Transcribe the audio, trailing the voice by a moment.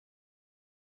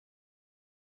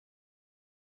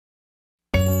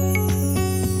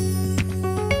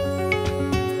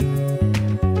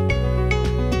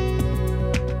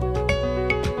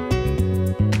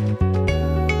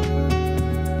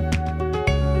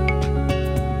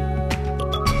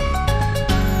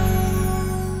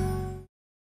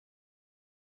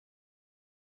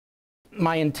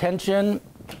my intention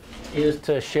is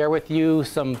to share with you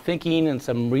some thinking and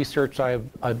some research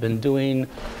I've been doing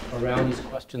around these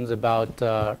questions about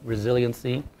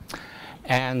resiliency.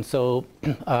 And so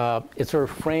it's sort of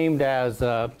framed as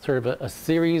sort of a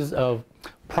series of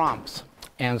prompts.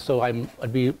 And so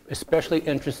I'd be especially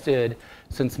interested,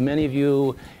 since many of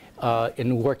you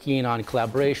in working on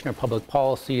collaboration or public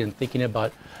policy and thinking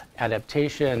about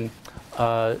adaptation,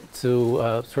 to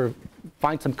sort of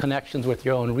find some connections with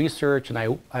your own research. And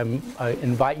I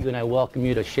invite you and I welcome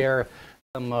you to share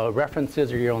some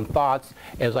references or your own thoughts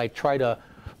as I try to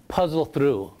puzzle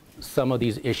through some of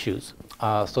these issues.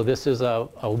 So this is a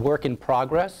work in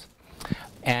progress,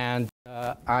 and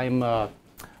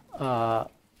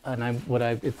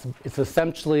it's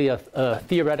essentially a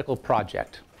theoretical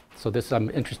project. So I'm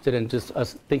interested in just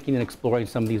us thinking and exploring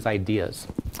some of these ideas.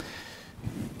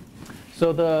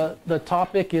 So the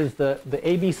topic is the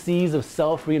ABCs of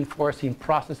self-reinforcing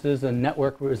processes and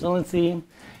network resiliency,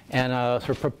 and a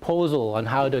sort of proposal on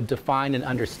how to define and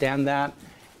understand that,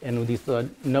 and these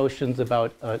notions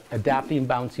about adapting,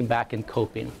 bouncing back, and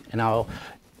coping. And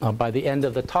by the end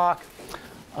of the talk,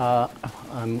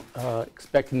 I'm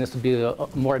expecting this to be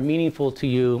more meaningful to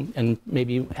you and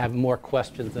maybe have more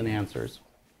questions than answers.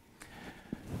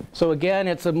 So again,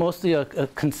 it's mostly a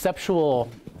conceptual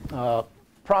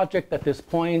project at this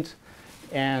point,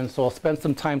 and so I'll spend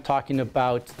some time talking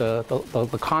about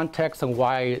the context and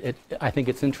why I think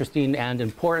it's interesting and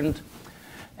important,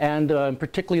 and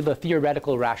particularly the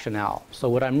theoretical rationale. So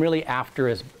what I'm really after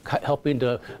is helping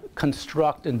to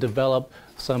construct and develop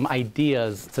some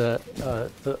ideas to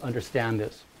understand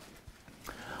this.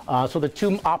 So the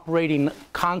two operating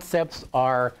concepts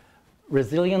are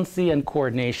resiliency and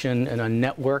coordination in a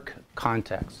network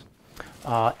context.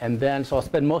 And then, so I'll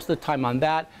spend most of the time on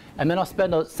that, and then I'll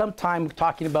spend some time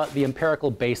talking about the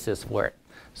empirical basis for it.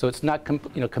 So it's not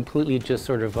completely just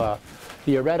sort of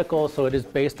theoretical, so it is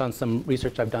based on some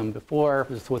research I've done before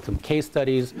with some case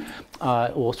studies.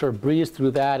 We'll sort of breeze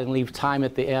through that and leave time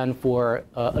at the end for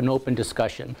an open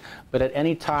discussion. But at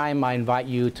any time, I invite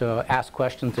you to ask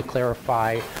questions to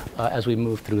clarify as we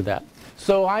move through that.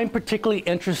 So I'm particularly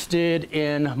interested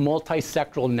in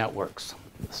multi-sectoral networks.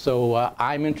 So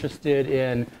I'm interested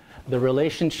in the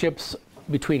relationships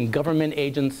between government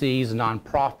agencies,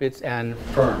 nonprofits, and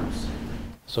firms.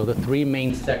 So the three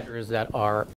main sectors that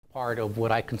are part of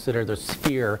what I consider the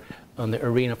sphere on the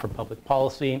arena for public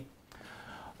policy.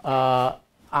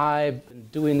 I've been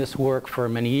doing this work for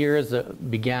many years. It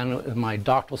began with my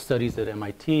doctoral studies at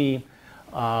MIT.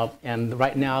 And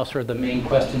right now, sort of the main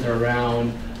questions are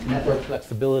around network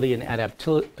flexibility and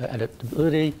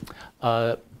adaptability.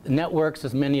 Networks,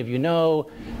 as many of you know,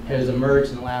 has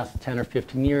emerged in the last 10 or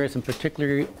 15 years, and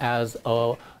particularly as,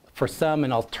 for some,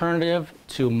 an alternative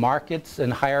to markets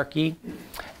and hierarchy.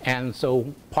 And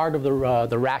so part of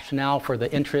the rationale for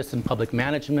the interest in public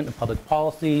management and public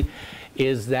policy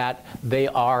is that they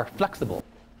are flexible.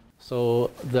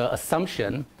 So the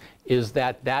assumption is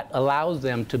that that allows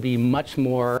them to be much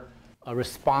more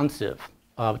responsive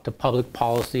to public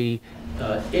policy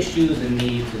issues and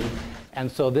needs. And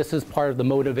so this is part of the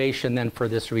motivation then for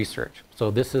this research.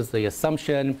 So this is the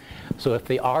assumption. So if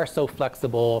they are so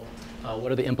flexible,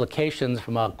 what are the implications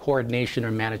from a coordination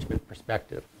or management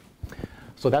perspective?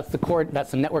 So that's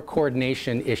the network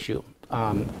coordination issue.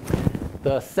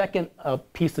 The second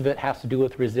piece of it has to do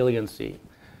with resiliency.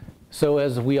 So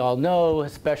as we all know,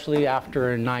 especially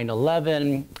after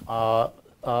 9/11,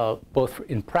 both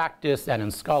in practice and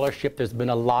in scholarship, there's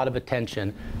been a lot of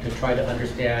attention to try to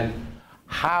understand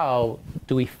how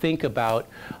do we think about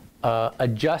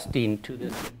adjusting to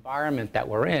this environment that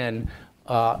we're in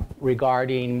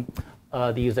regarding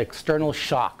these external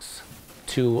shocks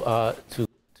to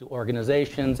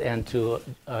organizations and to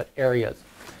areas.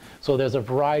 So there's a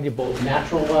variety of both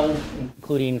natural ones,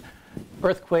 including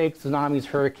earthquakes, tsunamis,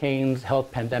 hurricanes,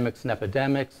 health pandemics and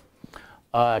epidemics,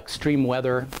 extreme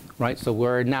weather, right? So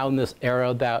we're now in this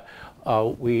era that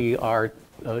we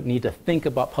need to think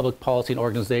about public policy and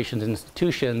organizations and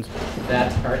institutions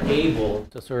that are able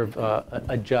to sort of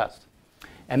adjust.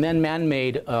 And then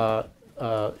man-made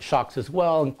shocks as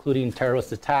well, including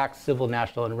terrorist attacks, civil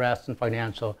national unrest, and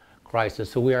financial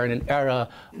crisis. So we are in an era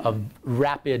of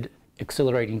rapid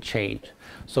accelerating change.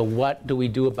 So what do we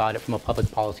do about it from a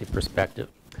public policy perspective?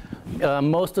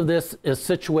 Most of this is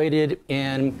situated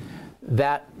in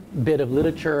that bit of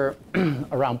literature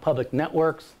around public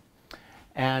networks.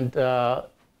 And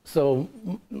so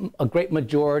a great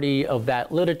majority of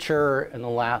that literature in the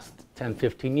last 10,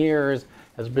 15 years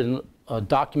has been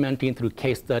documenting through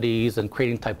case studies and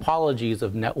creating typologies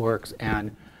of networks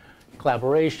and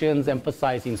collaborations,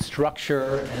 emphasizing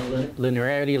structure and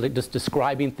linearity, like just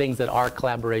describing things that are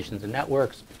collaborations and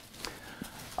networks.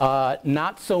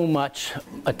 Not so much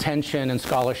attention and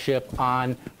scholarship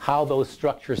on how those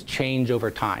structures change over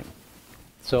time.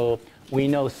 So we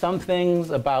know some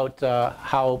things about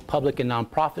how public and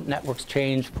nonprofit networks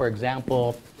change. For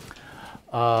example,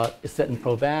 Isset and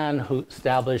Provan, who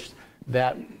established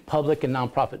that public and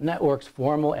nonprofit networks,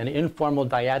 formal and informal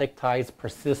dyadic ties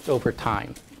persist over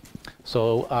time.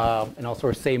 So, and I'll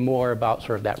sort of say more about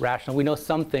sort of that rationale. We know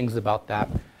some things about that.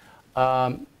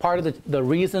 Part of the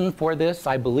reason for this,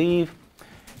 I believe,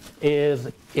 is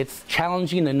it's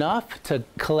challenging enough to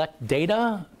collect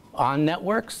data on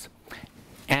networks,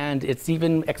 and it's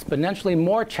even exponentially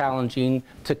more challenging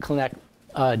to collect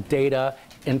data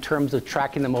in terms of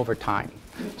tracking them over time.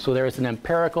 So there is an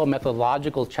empirical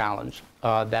methodological challenge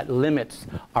that limits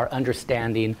our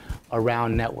understanding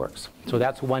around networks. So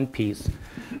that's one piece.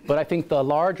 But I think the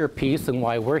larger piece, and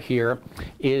why we're here,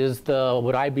 is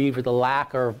what I believe are the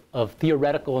lack of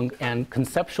theoretical and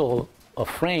conceptual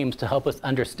frames to help us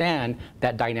understand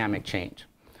that dynamic change.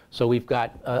 So we've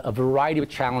got a variety of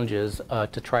challenges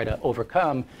to try to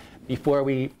overcome before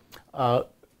we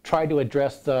try to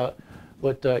address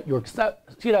what Jörg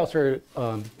Siedhauser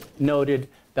noted,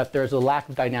 that there's a lack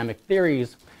of dynamic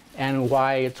theories, and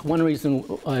why it's one reason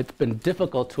it's been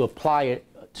difficult to apply it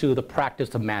to the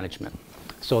practice of management.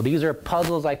 So these are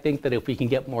puzzles, I think, that if we can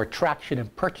get more traction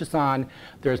and purchase on,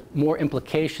 there's more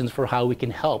implications for how we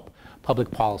can help public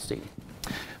policy.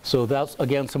 So that's,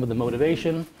 again, some of the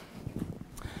motivation.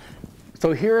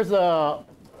 So here's a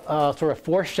sort of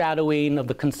foreshadowing of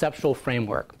the conceptual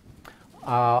framework.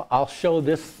 I'll show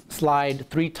this slide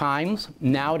 3 times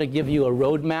now to give you a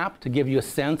roadmap, to give you a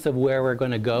sense of where we're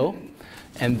going to go,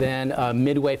 and then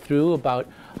midway through about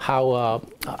how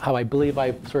I believe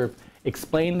I sort of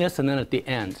explain this, and then at the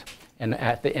end. And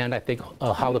at the end, I think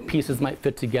how the pieces might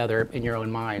fit together in your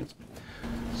own minds.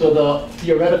 So the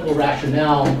theoretical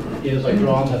rationale is I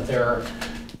draw that there are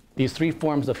these 3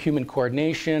 forms of human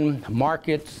coordination: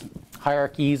 markets,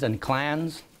 hierarchies, and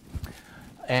clans.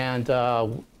 And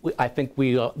I think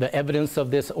the evidence of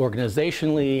this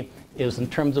organizationally is in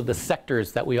terms of the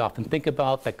sectors that we often think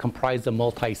about that comprise the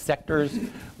multi-sectors,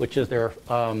 which is their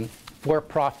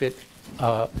for-profit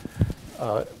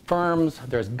firms.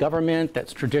 There's government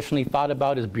that's traditionally thought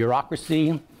about as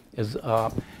bureaucracy,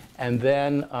 and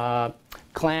then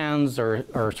clans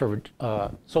or sort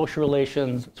of social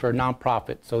relations, sort of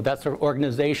nonprofit. So that's sort of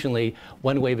organizationally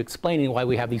one way of explaining why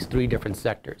we have these 3 different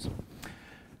sectors.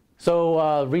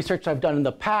 So research I've done in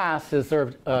the past has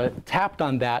sort of tapped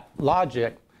on that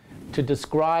logic to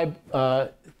describe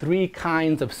 3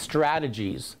 kinds of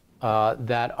strategies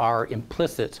that are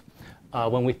implicit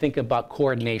when we think about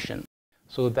coordination.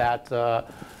 So that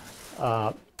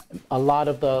a lot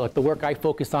of the work I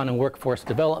focus on in workforce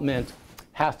development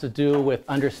has to do with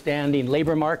understanding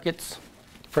labor markets,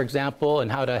 for example,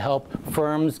 and how to help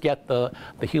firms get the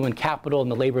human capital and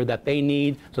the labor that they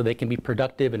need so they can be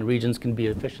productive and regions can be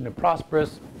efficient and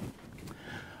prosperous.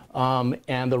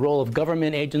 And the role of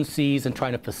government agencies in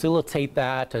trying to facilitate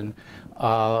that, and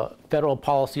federal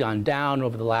policy on down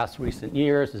over the last recent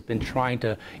years has been trying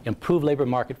to improve labor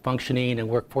market functioning and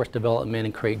workforce development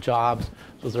and create jobs.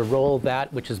 So there's a role of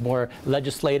that, which is more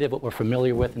legislative, what we're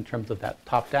familiar with in terms of that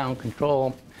top-down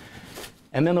control.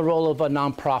 And then the role of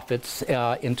nonprofits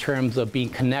in terms of being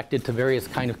connected to various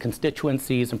kind of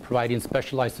constituencies and providing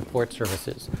specialized support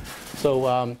services.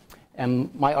 So,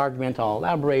 and my argument, I'll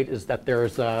elaborate, is that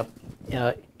there's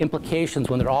implications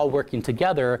when they're all working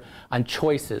together on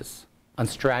choices, on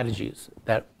strategies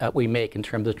that we make in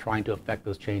terms of trying to affect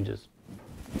those changes.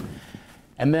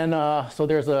 And then, so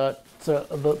there's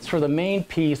sort of the main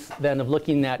piece then of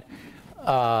looking at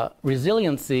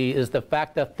resiliency is the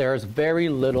fact that there's very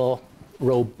little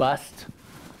robust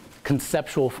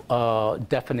conceptual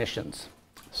definitions.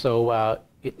 So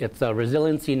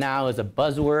resiliency now is a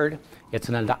buzzword. It's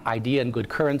an idea in good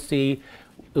currency.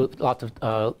 Lots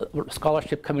of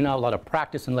scholarship coming out, a lot of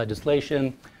practice and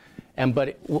legislation.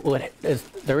 But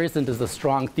there isn't a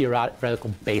strong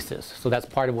theoretical basis. So that's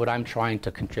part of what I'm trying to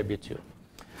contribute to.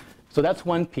 So that's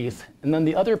one piece. And then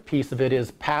the other piece of it is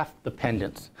path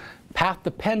dependence. Path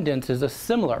dependence is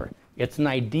similar. It's an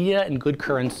idea in good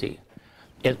currency.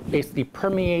 It basically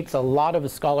permeates a lot of the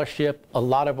scholarship, a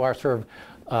lot of our sort of,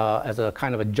 as a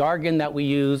kind of a jargon that we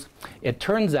use. It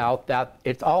turns out that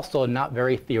it's also not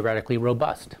very theoretically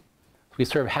robust. We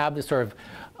sort of have this sort of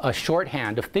a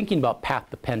shorthand of thinking about path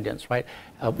dependence, right?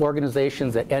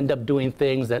 Organizations that end up doing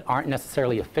things that aren't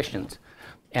necessarily efficient.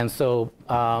 And so,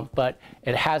 but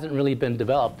it hasn't really been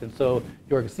developed. And so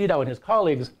Jörg Siedhauser and his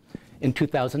colleagues in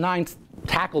 2009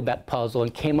 tackled that puzzle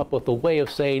and came up with a way of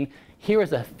saying, here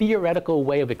is a theoretical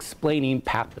way of explaining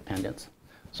path dependence.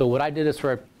 So what I did is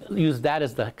sort of use that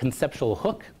as the conceptual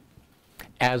hook,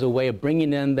 as a way of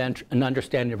bringing in then an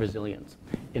understanding of resilience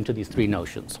into these three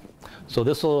notions. So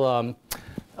this will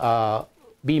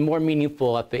be more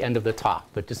meaningful at the end of the talk,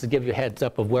 but just to give you a heads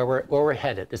up of where we're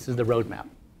headed. This is the roadmap.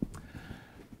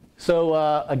 So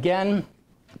again,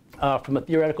 from a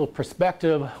theoretical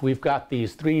perspective, we've got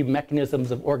these three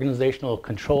mechanisms of organizational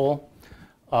control: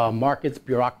 markets,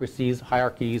 bureaucracies,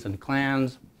 hierarchies, and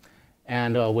clans,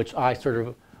 and which I sort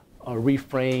of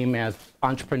reframe as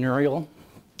entrepreneurial.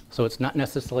 So it's not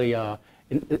necessarily,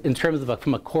 in terms of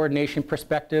from a coordination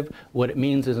perspective, what it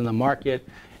means is in the market,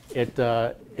 it's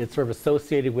sort of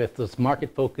associated with this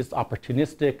market-focused,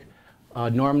 opportunistic,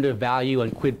 normative value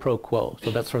and quid pro quo.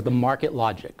 So that's sort of the market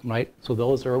logic, right? So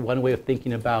those are one way of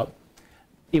thinking about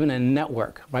even a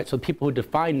network, right? So people who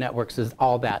define networks is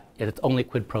all that, and it's only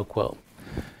quid pro quo.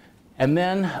 And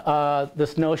then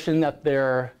this notion that there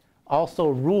are also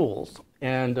rules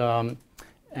and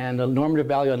a normative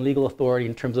value and legal authority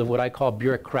in terms of what I call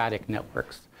bureaucratic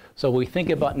networks. So we think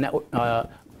about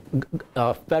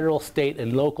federal, state,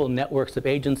 and local networks of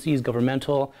agencies,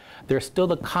 governmental. There's still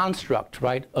the construct,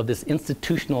 right, of this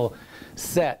institutional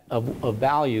set of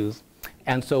values.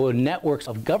 And so networks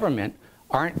of government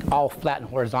aren't all flat and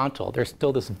horizontal. There's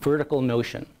still this vertical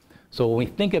notion. So when we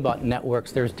think about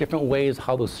networks, there's different ways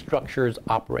how those structures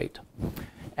operate.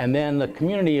 And then the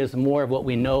community is more of what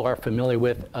we know, are familiar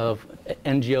with, of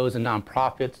NGOs and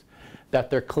nonprofits, that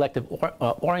they're collective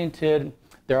oriented.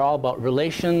 They're all about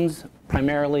relations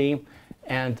primarily,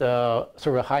 and sort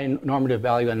of a high normative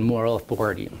value and moral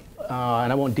authority.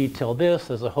 And I won't detail this.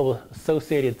 There's a whole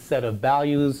associated set of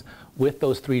values with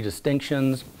those three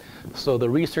distinctions. So the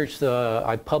research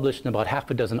I published in about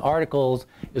half a dozen articles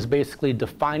is basically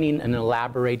defining and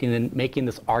elaborating and making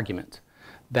this argument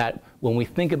that when we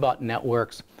think about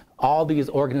networks, all these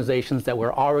organizations that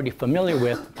we're already familiar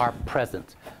with are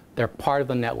present. They're part of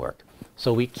the network.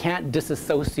 So we can't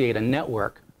disassociate a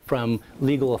network from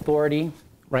legal authority,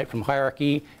 right, from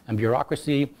hierarchy and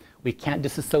bureaucracy. We can't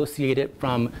disassociate it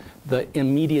from the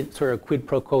immediate sort of quid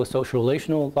pro quo social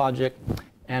relational logic,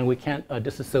 and we can't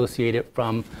disassociate it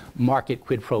from market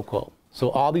quid pro quo.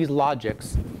 So all these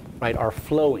logics, right, are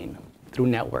flowing through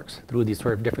networks, through these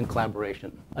sort of different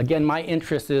collaboration. Again, my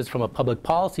interest is from a public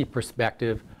policy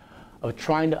perspective of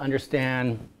trying to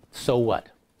understand, so what,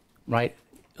 right?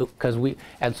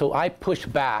 And so I push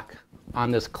back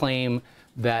on this claim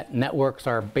that networks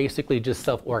are basically just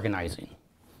self-organizing.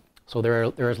 So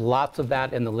there's lots of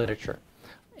that in the literature.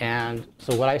 And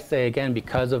so what I say, again,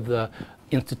 because of the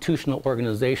institutional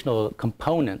organizational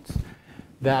components,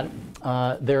 that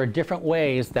there are different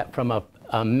ways that from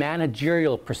a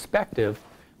managerial perspective,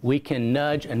 we can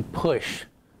nudge and push,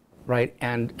 right,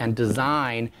 and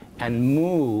design and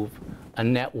move a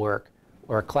network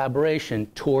or a collaboration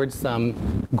towards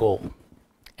some goal.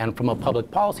 And from a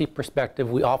public policy perspective,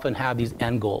 we often have these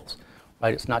end goals,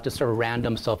 right? It's not just sort of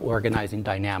random self-organizing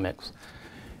dynamics.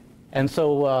 And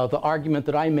so the argument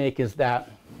that I make is that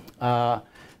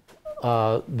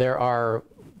there are,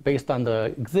 based on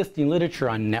the existing literature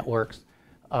on networks,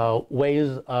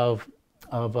 ways of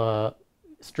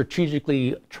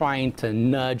strategically trying to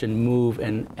nudge and move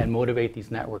and motivate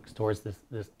these networks towards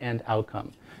this end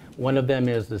outcome. One of them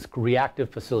is this reactive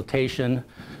facilitation,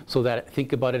 so that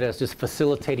think about it as just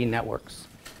facilitating networks.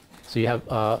 So you have,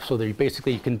 so that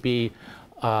basically you can be,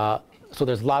 so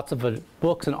there's lots of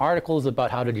books and articles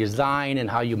about how to design and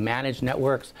how you manage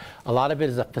networks. A lot of it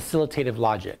is a facilitative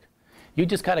logic. You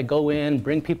just gotta go in,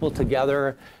 bring people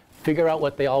together, figure out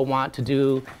what they all want to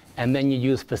do, and then you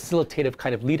use facilitative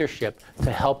kind of leadership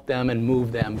to help them and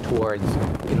move them towards,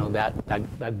 you know,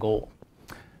 that goal.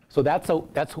 So that's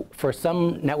for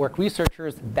some network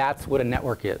researchers, that's what a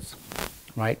network is,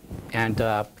 right? And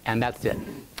that's it.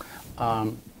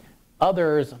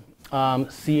 Others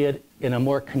see it in a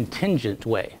more contingent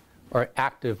way or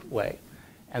active way.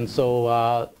 And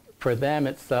so for them,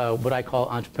 it's what I call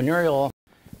entrepreneurial.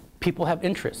 People have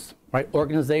interests, right?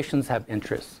 Organizations have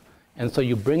interests. And so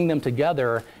you bring them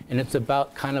together, and it's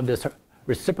about kind of this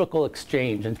reciprocal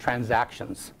exchange and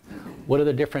transactions. What are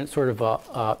the different sort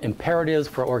of imperatives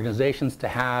for organizations to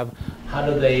have? How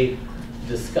do they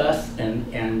discuss and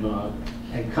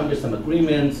come to some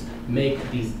agreements, make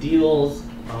these deals,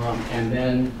 and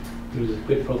then through the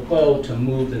quid pro quo to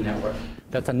move the network?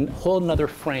 That's a whole nother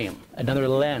frame, another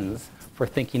lens for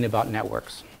thinking about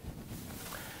networks.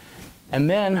 And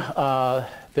then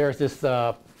there's this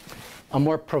a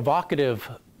more provocative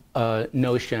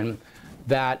notion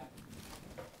that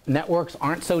networks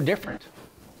aren't so different.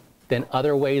 than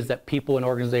other ways that people and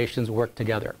organizations work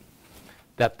together.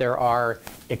 That there are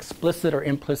explicit or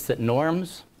implicit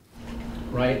norms,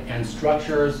 right, and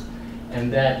structures,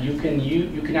 and that you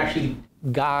can actually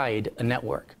guide a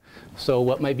network. So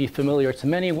what might be familiar to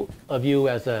many of you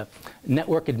as a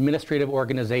network administrative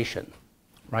organization,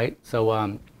 right?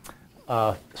 So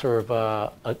sort of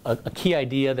a key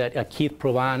idea that Keith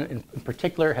Provan in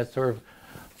particular has sort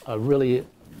of really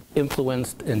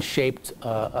influenced and shaped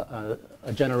a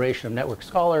generation of network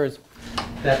scholars,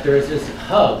 that there is this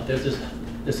hub, there's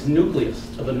this nucleus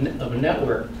of a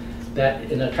network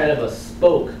that in a kind of a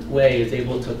spoke way is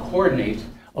able to coordinate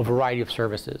a variety of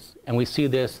services. And we see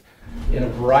this in a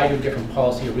variety of different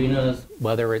policy arenas,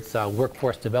 whether it's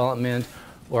workforce development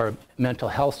or mental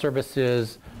health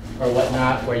services or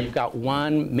whatnot, where you've got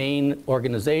one main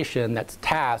organization that's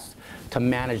tasked to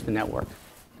manage the network.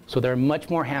 So they're much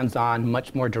more hands-on,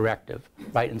 much more directive,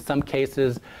 right? In some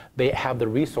cases, they have the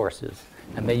resources,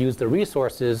 and they use the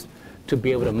resources to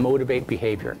be able to motivate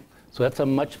behavior. So that's a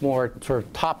much more sort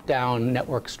of top-down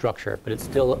network structure, but it's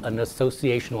still an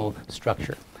associational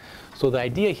structure. So the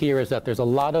idea here is that there's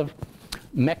a lot of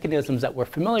mechanisms that we're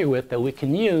familiar with that we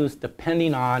can use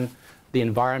depending on the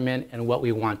environment and what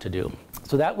we want to do.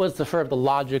 So that was the sort of the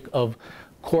logic of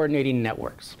coordinating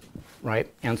networks,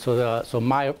 right? And so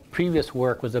my previous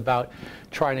work was about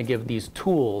trying to give these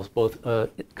tools, both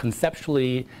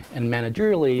conceptually and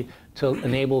managerially, to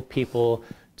enable people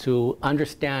to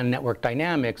understand network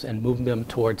dynamics and move them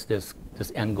towards this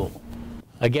end goal.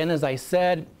 Again, as I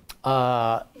said,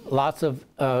 lots of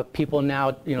people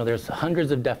now, there's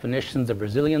hundreds of definitions of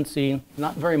resiliency.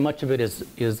 Not very much of it is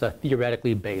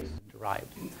theoretically based,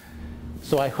 derived.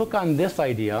 So I hook on this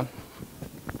idea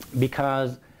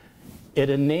because it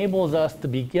enables us to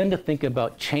begin to think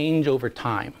about change over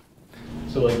time.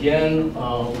 So again,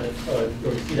 what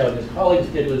his colleagues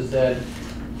did was that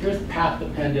here's path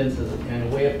dependence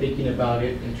and a way of thinking about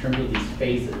it in terms of these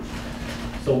phases.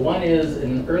 So one is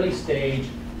in an early stage,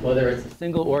 whether it's a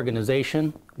single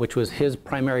organization, which was his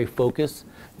primary focus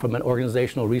from an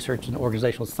organizational research and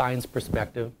organizational science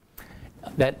perspective,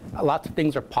 that lots of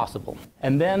things are possible.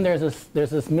 And then there's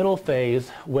this middle phase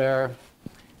where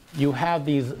you have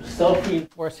these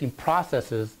self-reinforcing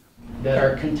processes that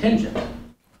are contingent,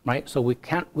 right? So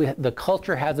the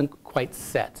culture hasn't quite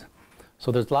set.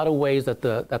 So there's a lot of ways that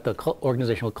the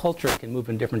organizational culture can move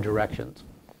in different directions.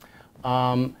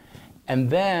 And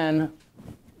then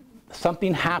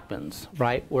something happens,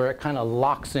 right, where it kind of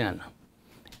locks in.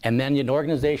 And then an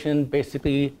organization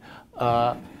basically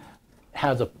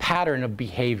has a pattern of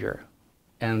behavior.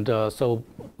 And so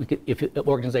if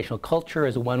organizational culture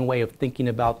is one way of thinking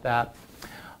about that.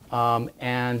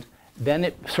 And then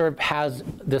it sort of has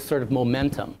this sort of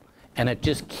momentum, and it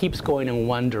just keeps going in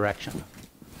one direction.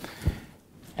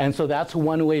 And so that's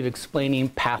one way of explaining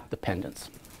path dependence.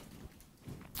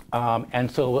 And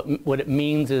so what it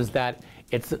means is that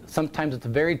sometimes it's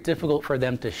very difficult for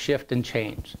them to shift and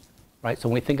change, right? So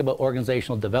when we think about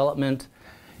organizational development,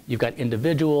 you've got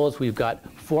individuals, we've got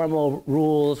formal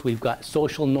rules, we've got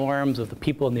social norms of the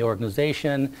people in the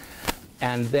organization,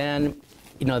 and then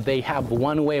they have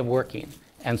one way of working.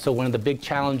 And so one of the big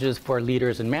challenges for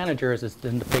leaders and managers is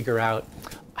then to figure out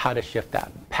how to shift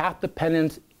that. Path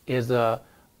dependence is a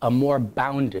more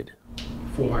bounded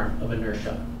form of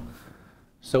inertia.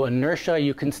 So inertia,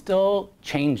 you can still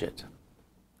change it,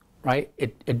 right?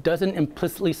 It doesn't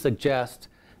implicitly suggest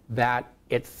that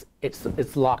it's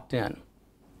locked in,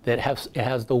 that it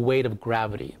has the weight of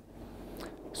gravity.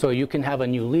 So you can have a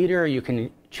new leader, you can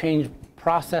change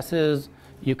processes,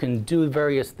 you can do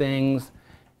various things,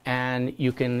 and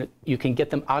you can get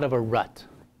them out of a rut,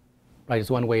 right? Is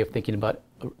one way of thinking about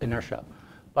inertia.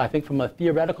 But I think from a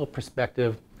theoretical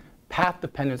perspective, path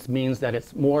dependence means that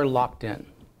it's more locked in.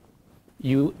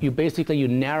 You basically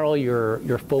narrow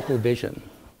your focal vision,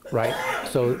 right?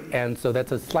 So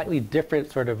that's a slightly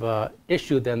different sort of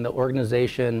issue than the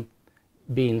organization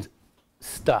being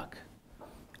stuck.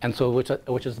 And so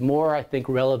which is more, I think,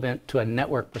 relevant to a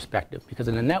network perspective, because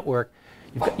in a network,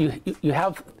 you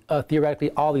have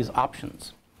theoretically all these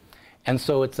options. And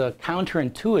so it's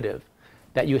counterintuitive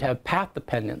that you'd have path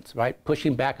dependence, right?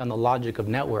 Pushing back on the logic of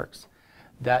networks,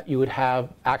 that you would have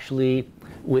actually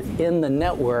within the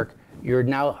network, you're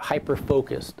now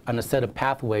hyper-focused on a set of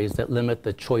pathways that limit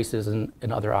the choices and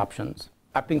other options.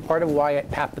 I think part of why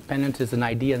path dependence is an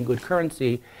idea in good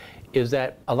currency is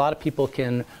that a lot of people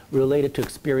can relate it to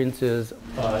experiences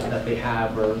that they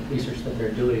have or research that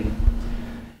they're doing.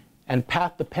 And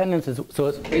path dependence so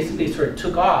it's basically sort of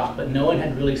took off, but no one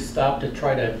had really stopped to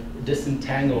try to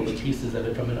disentangle the pieces of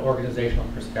it from an organizational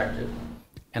perspective.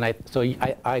 And so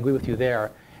I agree with you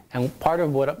there. And part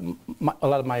of what a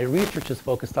lot of my research is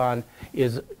focused on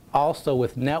is also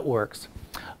with networks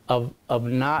of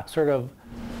not sort of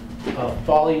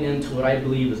falling into what I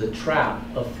believe is a trap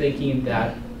of thinking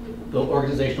that the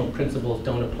organizational principles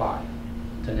don't apply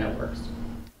to networks.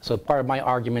 So part of my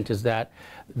argument is that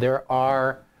there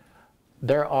are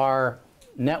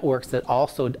networks that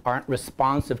also aren't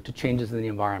responsive to changes in the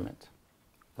environment,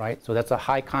 right? So that's a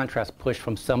high contrast push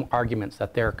from some arguments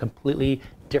that they're completely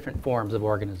different forms of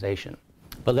organization.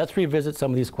 But let's revisit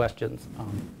some of these questions.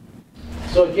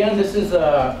 So again, this is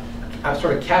I've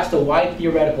sort of cast a wide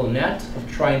theoretical net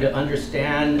of trying to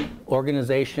understand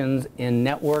organizations in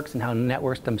networks and how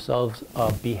networks themselves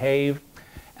behave.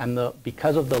 And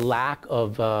because of the lack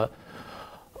of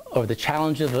the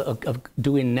challenges of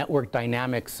doing network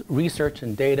dynamics research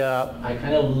and data, I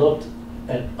kind of looked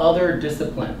at other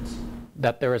disciplines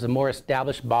that there is a more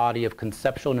established body of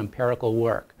conceptual and empirical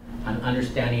work on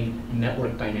understanding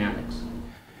network dynamics.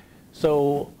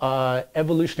 So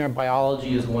evolutionary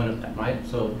biology is one of them, right?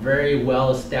 So very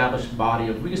well-established body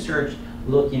of research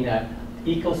looking at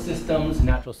ecosystems,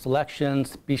 natural selection,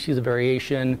 species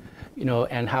variation, you know,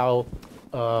 and how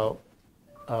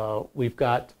we've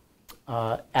got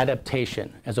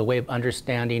adaptation as a way of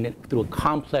understanding it through a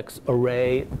complex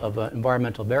array of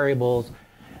environmental variables.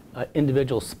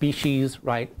 Individual species,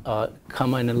 right,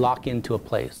 come in and lock into a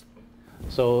place.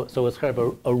 So it's kind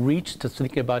of a reach to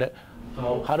thinking about it.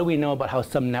 How do we know about how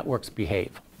some networks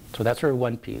behave? So that's sort of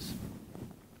one piece.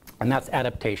 And that's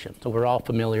adaptation. So we're all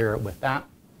familiar with that.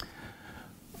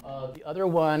 The other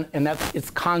one, and it's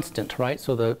constant, right?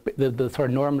 So the sort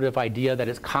of normative idea that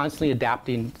it's constantly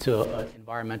adapting to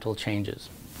environmental changes.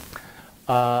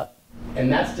 And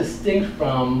that's distinct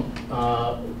from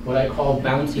what I call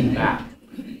bouncing back,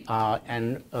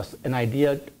 and an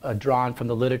idea drawn from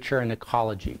the literature and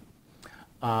ecology.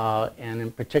 And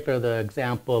in particular, the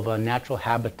example of a natural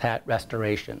habitat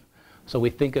restoration. So we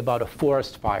think about a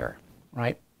forest fire,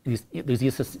 right? These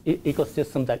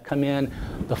ecosystems that come in,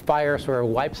 the fire sort of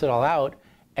wipes it all out,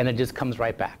 and it just comes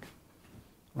right back,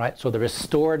 right? So the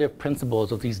restorative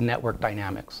principles of these network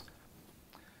dynamics.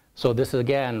 So this is,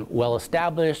 again, well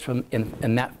established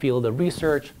in that field of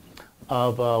research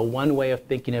of one way of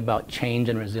thinking about change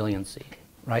and resiliency,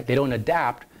 right? They don't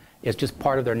adapt. It's just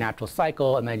part of their natural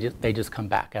cycle, and they just come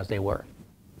back as they were.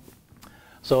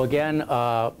 So again,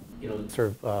 you know,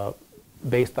 sort of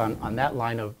based on that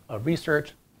line of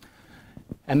research.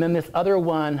 And then this other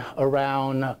one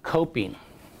around coping.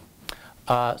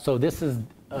 So this is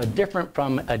different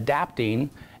from adapting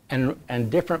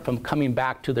and different from coming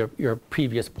back to your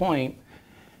previous point.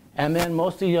 And then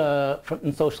mostly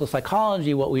in social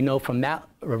psychology, what we know from that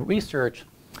research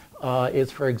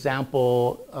is, for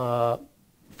example,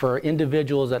 for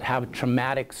individuals that have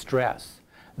traumatic stress,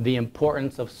 the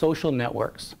importance of social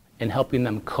networks in helping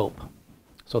them cope.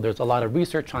 So there's a lot of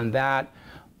research on that.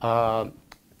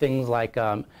 Things like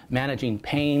managing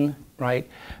pain, right?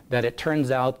 That it turns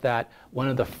out that one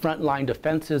of the frontline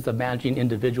defenses of managing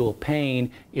individual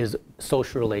pain is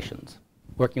social relations,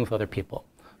 working with other people.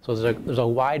 So there's a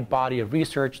wide body of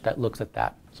research that looks at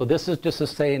that. So this is just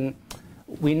saying,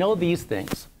 we know these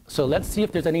things. So let's see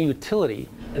if there's any utility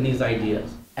in these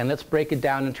ideas. And let's break it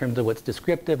down in terms of what's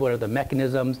descriptive, what are the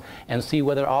mechanisms, and see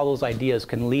whether all those ideas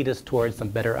can lead us towards some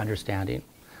better understanding.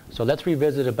 So let's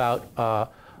revisit about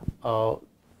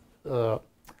the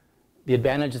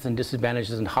advantages and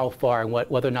disadvantages and how far and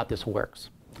whether or not this works.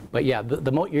 But yeah,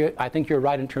 I think you're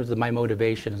right in terms of my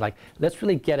motivation. Is like, let's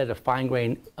really get at a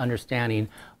fine-grained understanding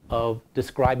of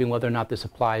describing whether or not this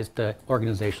applies to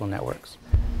organizational networks.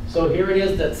 So here it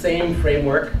is, that same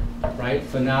framework, right?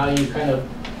 So now you kind of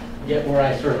get where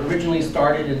I sort of originally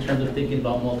started in terms of thinking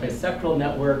about multi-sectoral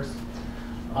networks.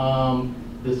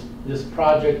 This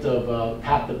project of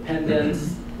path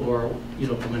dependence, or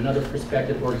from another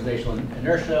perspective, organizational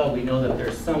inertia. We know that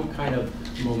there's some kind of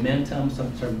momentum,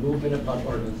 some sort of movement about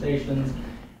organizations.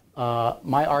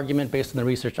 My argument based on the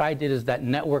research I did is that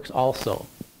networks also,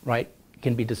 right,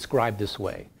 can be described this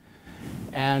way.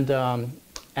 And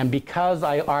because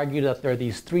I argue that there are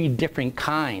these three different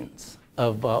kinds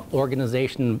of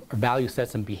organization, value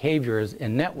sets, and behaviors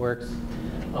in networks,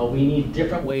 we need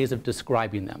different ways of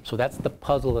describing them. So that's the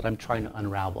puzzle that I'm trying to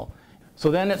unravel. So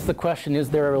then it's the question, is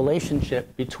there a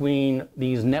relationship between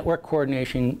these network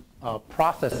coordination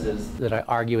processes that I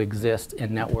argue exist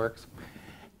in networks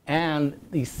and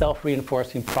these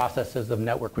self-reinforcing processes of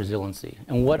network resiliency?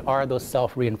 And what are those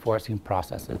self-reinforcing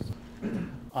processes?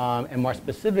 And more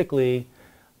specifically,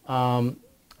 to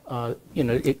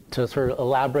sort of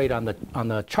elaborate on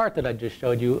the chart that I just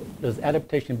showed you, there's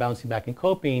adaptation, bouncing back, and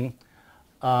coping.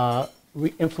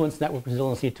 influence network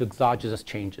resiliency to exogenous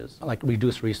changes, like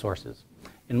reduced resources,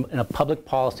 in a public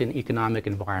policy and economic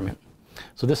environment.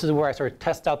 So this is where I sort of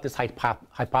test out this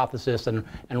hypothesis and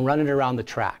run it around the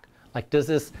track. Like, is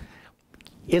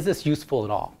this useful at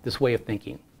all, this way of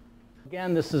thinking?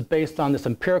 Again, this is based on this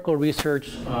empirical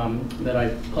research that I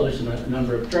published in a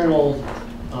number of journals,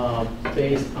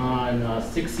 based on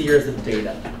 6 years of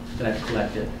data that I've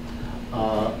collected,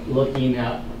 looking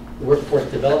at workforce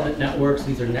development networks.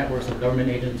 These are networks of government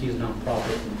agencies,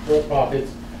 nonprofits, and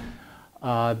for-profits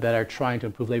that are trying to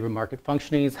improve labor market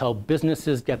functionings, help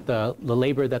businesses get the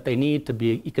labor that they need to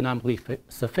be economically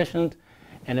sufficient,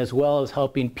 and as well as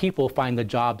helping people find the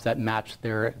jobs that match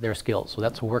their skills. So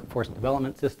that's workforce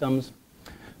development systems.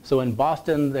 So in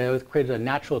Boston, they created a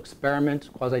natural experiment,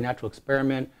 quasi-natural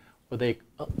experiment, where they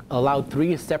allowed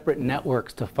 3 separate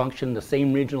networks to function the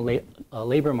same regional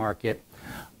labor market,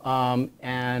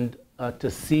 and to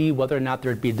see whether or not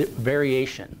there'd be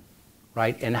variation,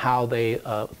 right, in how they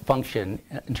function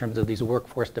in terms of these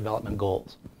workforce development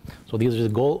goals. So these are the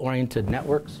goal-oriented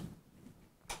networks.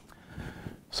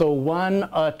 So one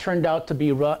turned out to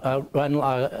be run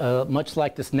much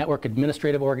like this network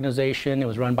administrative organization. It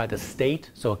was run by the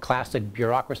state, so a classic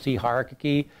bureaucracy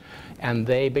hierarchy. And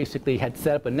they basically had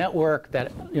set up a network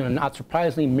that, not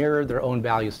surprisingly, mirrored their own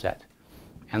value set.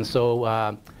 And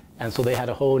so they had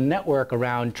a whole network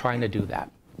around trying to do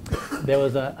that. There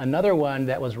was another one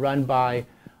that was run by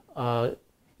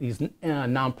these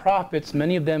nonprofits.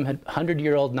 Many of them had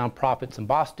 100-year-old nonprofits in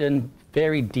Boston,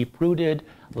 very deep-rooted,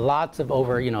 lots of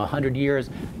over 100 years,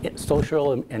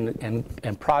 social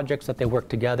and projects that they work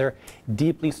together,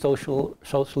 deeply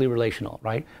socially relational,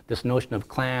 right? This notion of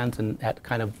clans and that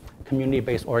kind of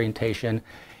community-based orientation.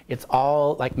 It's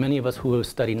all, like many of us who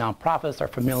study nonprofits are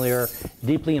familiar,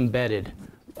 deeply embedded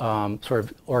sort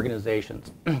of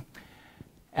organizations.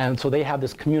 And so they have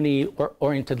this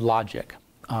community-oriented logic.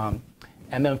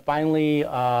 And then finally,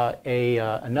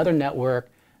 another network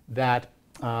that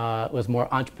was more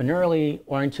entrepreneurially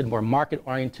oriented, more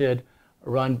market-oriented,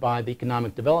 run by the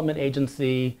Economic Development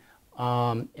Agency,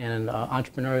 and an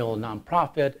entrepreneurial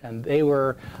nonprofit. And they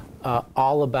were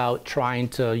all about trying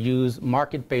to use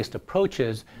market-based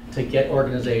approaches to get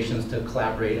organizations to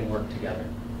collaborate and work together.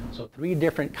 So 3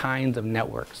 different kinds of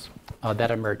networks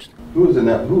that emerged. Who's in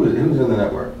the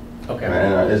network? Okay.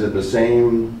 And is it the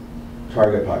same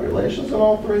target populations in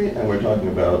all 3? And we're talking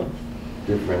about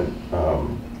different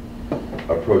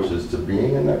approaches to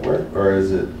being a network, or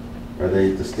are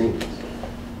they distinct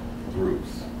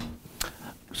groups?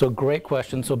 So great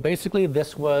question. So basically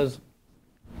this was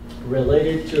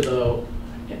related to the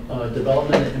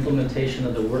development and implementation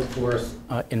of the Workforce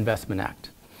Investment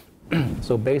Act.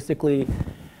 So basically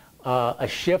a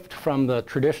shift from the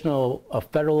traditional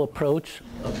federal approach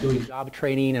of doing job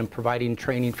training and providing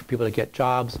training for people to get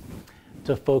jobs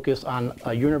to focus on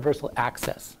universal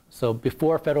access. So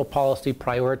before, federal policy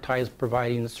prioritized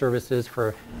providing services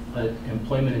for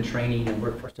employment and training and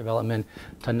workforce development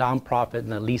to nonprofit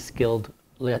and the least skilled,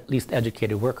 least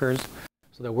educated workers.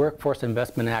 So the Workforce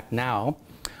Investment Act now,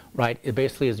 right, it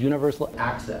basically is universal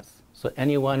access. So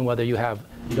anyone, whether you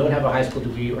don't have a high school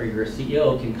degree or you're a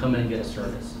CEO, can come in and get a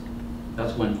service.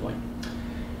 That's one point.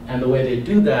 And the way they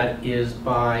do that is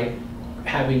by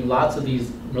having lots of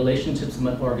these relationships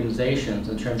among organizations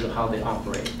in terms of how they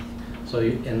operate. So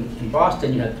in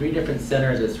Boston, you had 3 different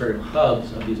centers as sort of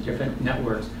hubs of these different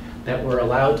networks that were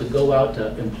allowed to go out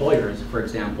to employers, for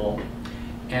example,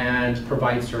 and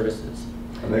provide services.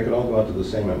 And they could all go out to the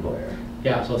same employer.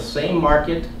 Yeah, so same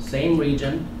market, same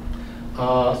region.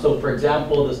 So for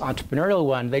example, this entrepreneurial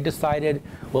one, they decided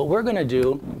what we're going to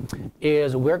do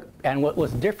is and what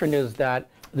was different is that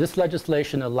this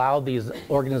legislation allowed these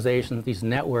organizations, these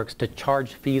networks, to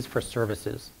charge fees for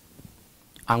services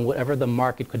on whatever the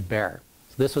market could bear.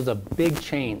 So this was a big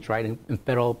change, right, in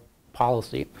federal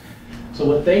policy. So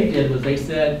what they did was they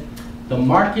said, the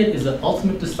market is the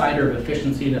ultimate decider of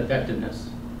efficiency and effectiveness.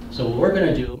 So what we're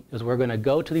going to do is we're going to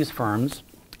go to these firms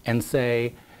and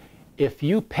say, if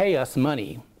you pay us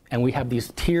money, and we have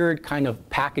these tiered kind of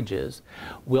packages,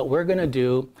 what we're going to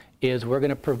do is we're going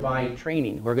to provide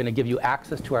training. We're going to give you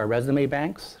access to our resume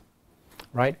banks,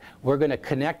 right? We're going to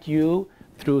connect you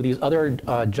through these other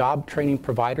job training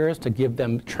providers to give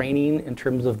them training in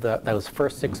terms of those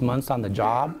first 6 months on the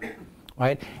job,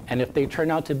 right? And if they turn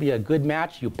out to be a good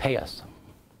match, you pay us,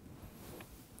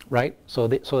 right? So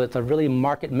it's a really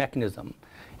market mechanism.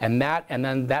 And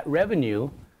then that revenue,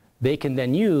 they can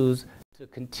then use to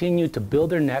continue to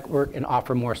build their network and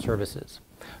offer more services.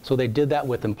 So they did that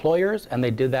with employers, and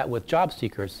they did that with job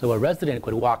seekers. So a resident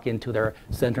could walk into their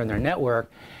center and their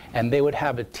network, and they would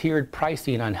have a tiered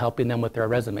pricing on helping them with their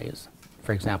resumes.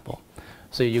 for example.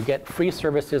 So you get free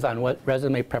services on what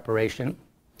resume preparation.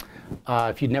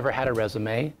 If you've never had a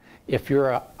resume, if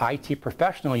you're an IT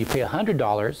professional, you pay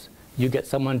 $100, you get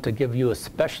someone to give you a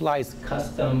specialized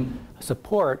custom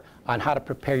support on how to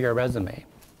prepare your resume.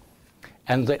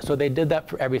 And so they did that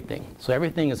for everything. So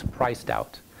everything is priced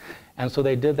out. And so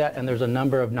they did that, and there's a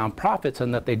number of nonprofits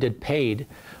and that they did paid,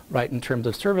 right, in terms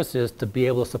of services to be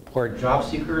able to support job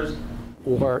seekers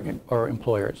or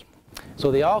employers.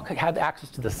 So they all had access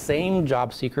to the same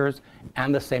job seekers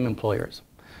and the same employers.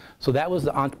 So that was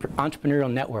the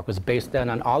entrepreneurial network, was based then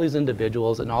on all these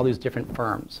individuals and all these different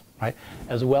firms, right,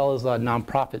 as well as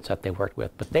nonprofits that they worked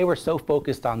with. But they were so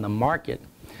focused on the market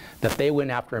that they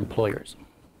went after employers,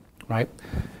 right?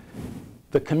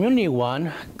 The community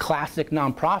one, classic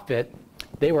nonprofit,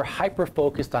 they were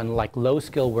hyper-focused on like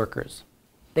low-skill workers.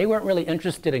 They weren't really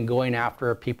interested in going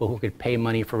after people who could pay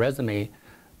money for resume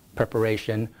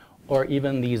preparation, or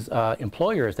even these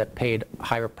employers that paid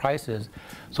higher prices.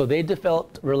 So they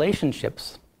developed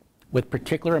relationships with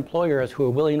particular employers who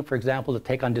were willing, for example, to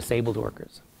take on disabled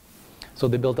workers. So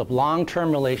they built up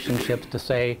long-term relationships to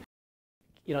say,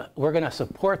 you know, we're going to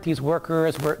support these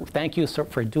workers. Thank you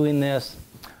for doing this.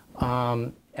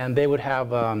 And they would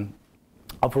have a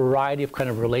variety of kind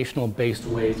of relational-based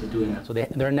ways of doing that. So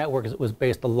their network was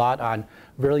based a lot on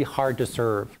really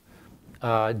hard-to-serve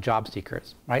job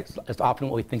seekers, right? It's often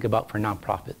what we think about for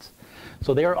nonprofits.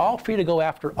 So they are all free to go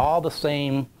after all the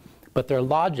same, but their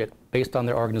logic, based on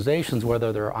their organizations,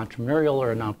 whether they're entrepreneurial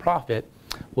or a nonprofit,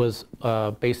 was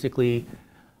basically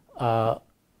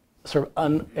sort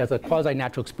of as a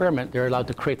quasi-natural experiment, they're allowed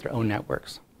to create their own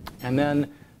networks. And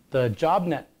then the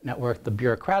job network, the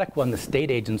bureaucratic one, the state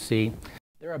agency,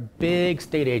 they're a big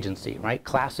state agency, right?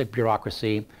 Classic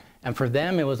bureaucracy. And for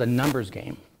them, it was a numbers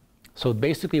game. So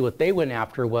basically what they went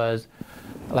after was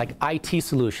like IT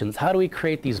solutions. How do we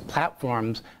create these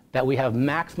platforms that we have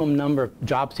maximum number of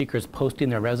job seekers posting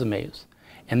their resumes?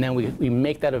 And then we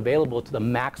make that available to the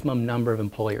maximum number of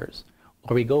employers.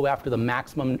 Or we go after the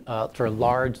maximum sort of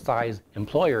large size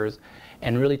employers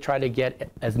and really try to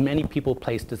get as many people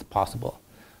placed as possible.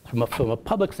 From a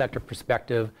public sector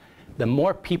perspective, the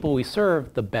more people we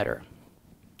serve, the better,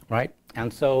 right?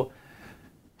 And so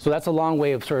that's a long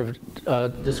way of sort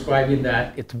of describing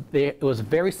that. It was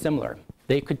very similar.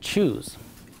 They could choose,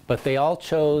 but they all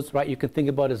chose, right? You can think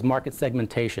about it as market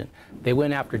segmentation. They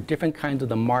went after different kinds of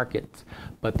the markets,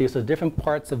 but these are different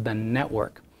parts of the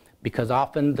network, because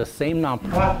often the same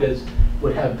nonprofits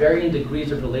would have varying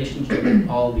degrees of relationship with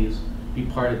all of these, be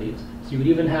part of these. So you would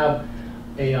even have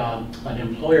an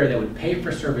employer that would pay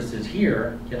for services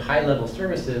here, get high-level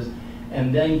services,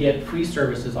 and then get free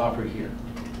services offered here.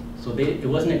 So it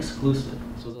wasn't exclusive.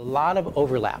 So there's a lot of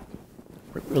overlap,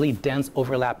 really dense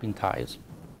overlapping ties.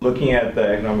 Looking at the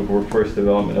economic workforce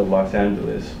development of Los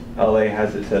Angeles, LA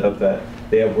has it set up that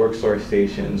they have work source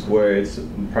stations where it's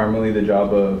primarily the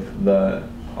job of the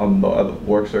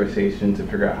work source station to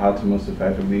figure out how to most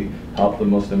effectively help the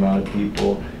most amount of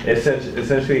people.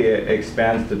 Essentially, it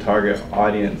expands the target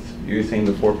audience. You're saying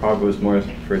the for-profit was more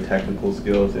for technical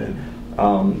skills and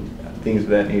things of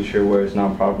that nature, whereas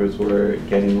nonprofits were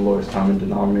getting the lowest common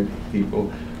denominator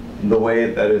people. The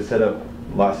way that it's set up,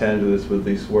 Los Angeles with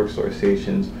these work source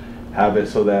stations have it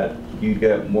so that you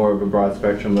get more of a broad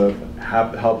spectrum of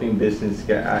helping business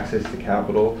get access to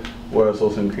capital, whereas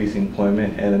also increasing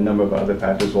employment and a number of other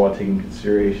factors while taking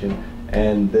consideration.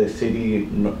 And the city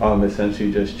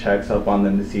essentially just checks up on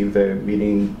them to see if they're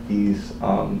meeting these,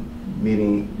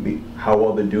 how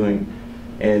well they're doing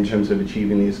in terms of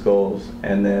achieving these goals.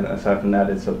 And then aside from that,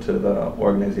 it's up to the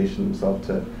organization themselves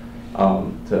to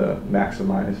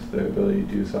maximize their ability to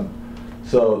do so.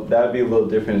 So that'd be a little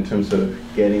different in terms of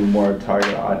getting more of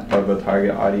a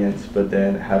target audience, but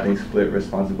then having split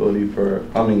responsibility for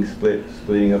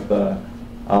splitting of the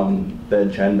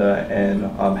agenda and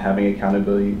having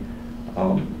accountability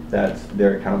that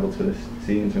they're accountable to the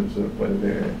city in terms of whether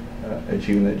they're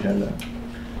achieving the agenda.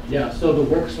 Yeah, so the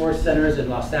work source centers in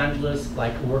Los Angeles,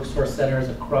 like work source centers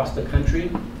across the country,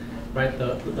 right?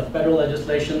 The federal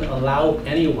legislation allowed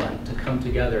anyone to come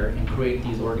together and create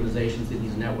these organizations and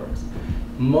these networks.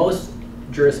 Most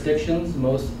jurisdictions,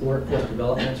 most workforce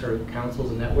developments or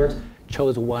councils and networks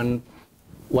chose one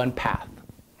path,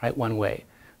 right? One way.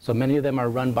 So many of them are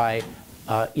run by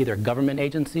either government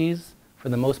agencies, for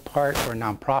the most part, or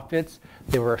nonprofits.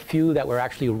 There were a few that were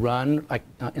actually run, like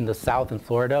in the South in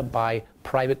Florida, by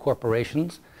private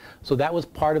corporations. So that was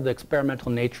part of the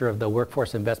experimental nature of the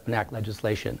Workforce Investment Act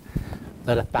legislation.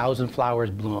 Let 1,000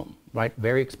 flowers bloom, right?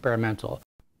 Very experimental.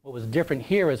 What was different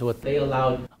here is what they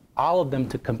allowed all of them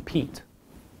to compete,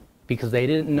 because they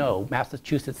didn't know.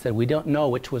 Massachusetts said, we don't know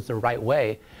which was the right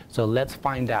way, so let's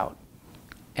find out.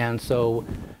 And so,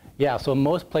 yeah, so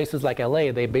most places like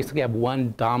LA, they basically have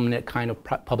one dominant kind of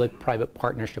public-private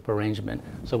partnership arrangement.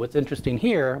 So what's interesting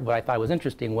here, what I thought was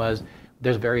interesting was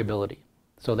there's variability.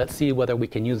 So let's see whether we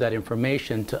can use that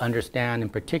information to understand, in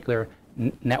particular,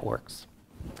 networks.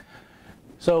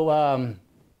 So,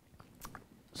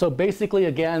 so basically,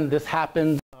 again, this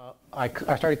happened. I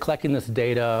started collecting this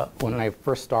data when I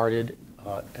first started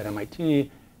at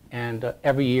MIT, and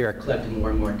every year I collected more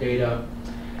and more data.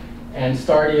 And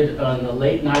started in the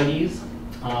late 90s,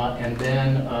 and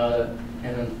then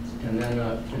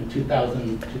in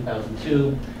 2000,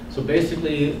 2002. So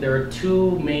basically, there are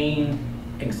two main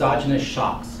exogenous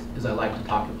shocks, as I like to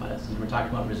talk about it, since we're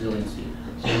talking about resiliency.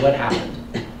 So what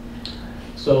happened?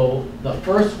 So the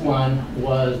first one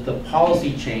was the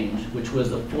policy change, which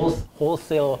was the full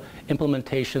wholesale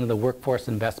implementation of the Workforce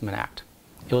Investment Act.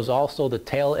 It was also the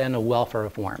tail end of welfare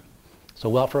reform. So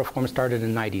welfare reform started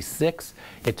in '96.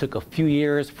 It took a few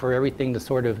years for everything to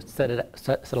sort of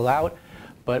settle out.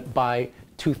 But by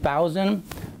 2000,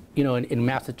 you know, in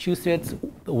Massachusetts,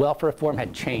 the welfare reform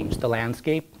had changed the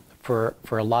landscape for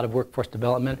a lot of workforce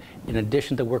development, in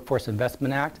addition to the Workforce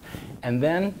Investment Act. And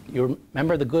then, you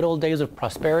remember the good old days of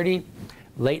prosperity?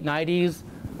 Late 90s,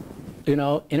 you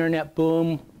know, internet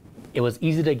boom. It was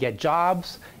easy to get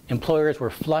jobs. Employers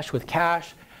were flush with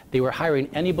cash. They were hiring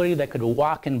anybody that could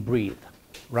walk and breathe,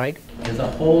 right? It's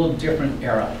a whole different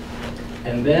era.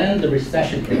 And then the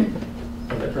recession hit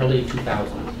in the early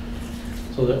 2000s.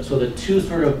 So the two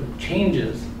sort of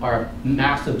changes are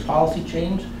massive policy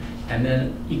change and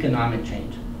then economic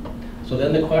change. So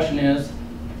then the question is,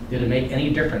 did it make any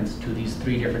difference to these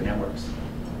three different networks?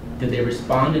 Did they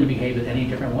respond and behave in any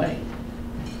different way?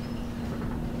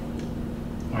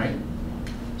 All right?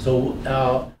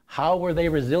 So how were they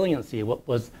resiliency? What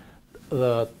was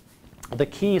the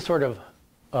key sort of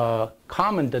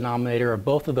common denominator of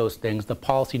both of those things, the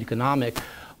policy and economic,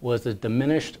 was the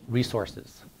diminished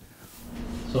resources.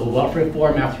 So welfare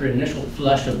reform, after an initial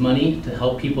flush of money to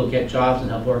help people get jobs and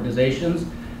help organizations,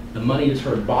 the money just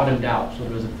sort of bottomed out. So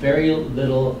there was very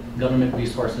little government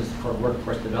resources for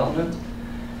workforce development.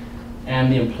 And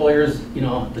the employers, you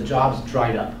know, the jobs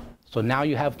dried up. So now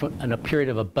you have a period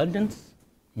of abundance,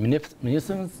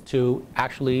 munificence, to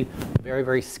actually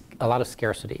a lot of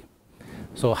scarcity.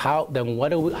 So how do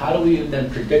we then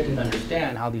predict and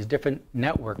understand how these different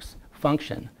networks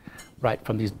function, right,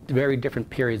 from these very different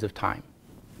periods of time?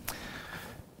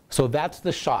 So that's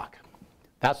the shock.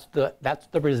 That's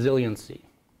the resiliency.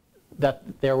 That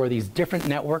there were these different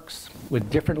networks with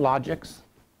different logics.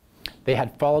 They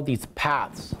had followed these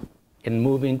paths in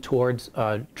moving towards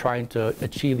trying to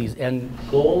achieve these end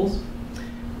goals.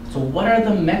 So what are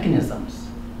the mechanisms?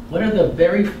 What are the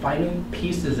very fine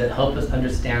pieces that help us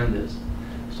understand this?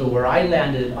 So where I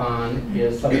landed on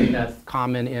is something that's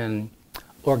common in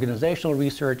organizational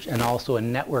research and also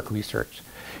in network research,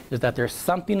 is that there's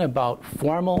something about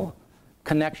formal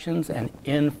connections and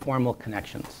informal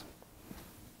connections,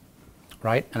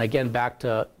 right? And again, back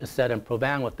to Essed and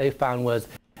Provan, what they found was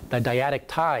the dyadic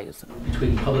ties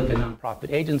between public and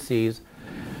nonprofit agencies,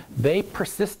 they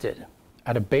persisted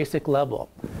at a basic level.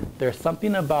 There's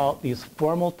something about these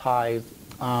formal ties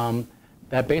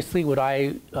that basically would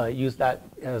I use that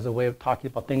as a way of talking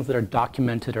about things that are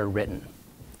documented or written.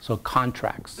 So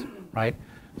contracts, right?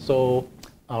 So,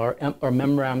 or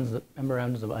memorandums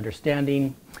of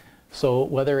understanding. So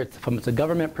whether it's from a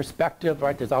government perspective,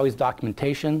 right, there's always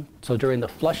documentation. So during the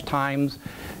flush times,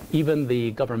 even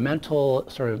the governmental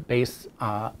sort of base,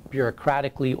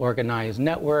 bureaucratically organized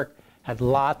network had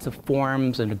lots of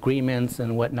forms and agreements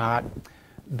and whatnot.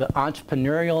 The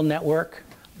entrepreneurial network,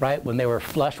 right, when they were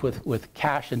flush with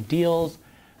cash and deals,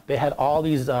 they had all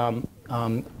these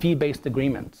fee-based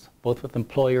agreements, both with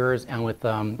employers and with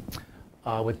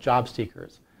job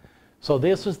seekers. So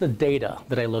this was the data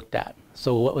that I looked at.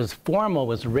 So what was formal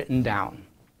was written down.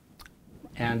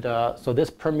 And so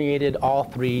this permeated all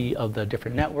three of the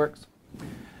different networks.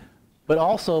 But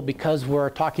also, because we're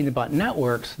talking about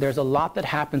networks, there's a lot that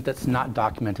happens that's not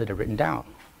documented or written down.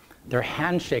 There are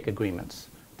handshake agreements.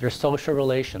 There's social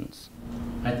relations.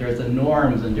 Right? There's the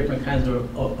norms and different kinds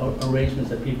of arrangements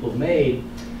that people have made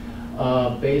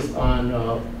based on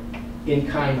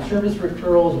in-kind service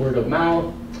referrals, word of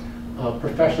mouth,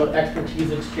 professional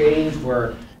expertise exchange,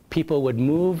 where people would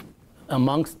move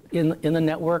in the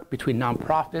network between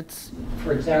nonprofits,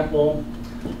 for example.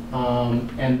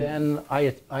 And then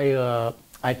I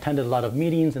attended a lot of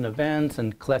meetings and events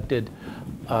and collected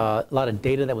a lot of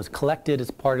data that was collected as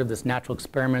part of this natural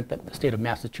experiment that the state of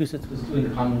Massachusetts was doing,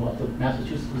 the Commonwealth of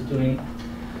Massachusetts was doing.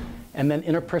 And then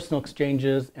interpersonal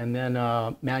exchanges, and then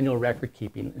manual record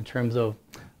keeping in terms of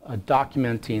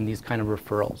documenting these kind of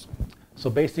referrals. So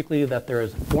basically that there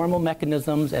is formal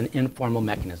mechanisms and informal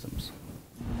mechanisms.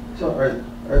 So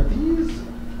are these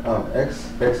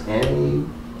ex ante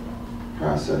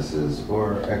processes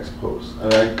or ex post?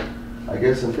 And I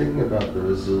guess in thinking about the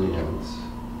resilience,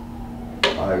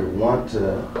 I would want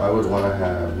to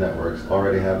have networks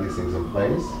already have these things in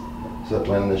place so that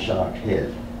when the shock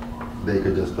hit, they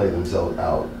could just play themselves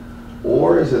out.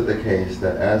 Or is it the case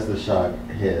that as the shock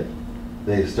hit,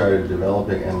 they started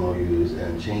developing MOUs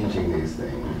and changing these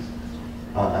things,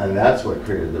 and that's what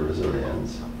created the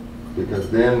resilience?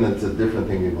 Because then it's a different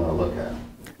thing you want to look at.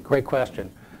 Great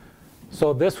question.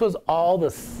 So this was all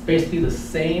basically the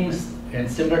same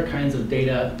and similar kinds of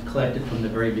data collected from the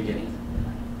very beginning.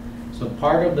 So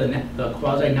part of the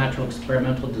quasi-natural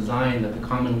experimental design that the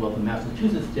Commonwealth of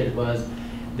Massachusetts did was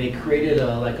they created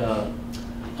a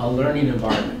learning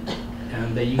environment,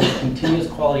 and they used continuous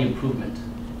quality improvement.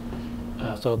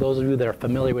 So those of you that are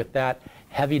familiar with that,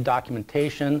 heavy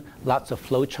documentation, lots of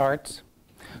flow charts.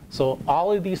 So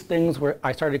all of these things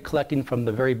I started collecting from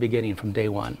the very beginning, from day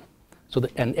one.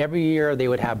 And every year they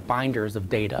would have binders of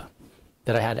data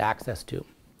that I had access to.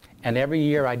 And every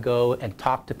year I'd go and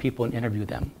talk to people and interview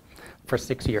them for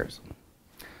 6 years.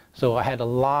 So I had a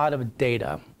lot of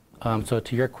data. So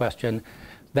to your question,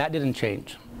 that didn't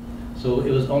change. So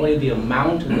it was only the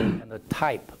amount and the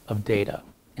type of data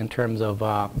in terms of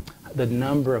the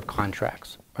number of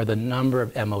contracts or the number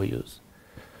of MOUs.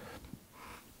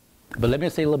 But let me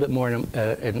say a little bit more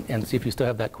and see if you still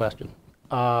have that question.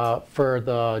 For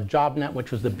the JobNet,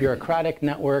 which was the bureaucratic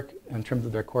network in terms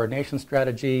of their coordination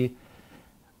strategy,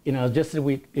 just as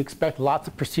we expect lots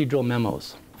of procedural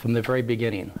memos from the very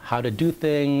beginning. How to do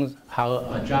things, how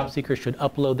a job seeker should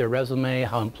upload their resume,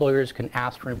 how employers can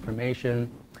ask for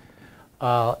information.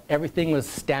 Everything was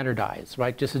standardized,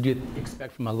 right? Just as you'd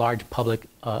expect from a large public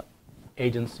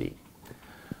agency.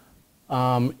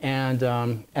 And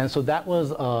so that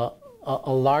was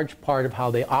a large part of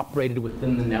how they operated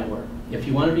within the network. If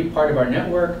you want to be part of our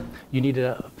network, you need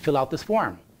to fill out this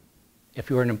form if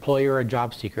you were an employer or a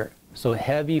job seeker. So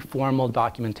heavy formal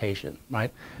documentation,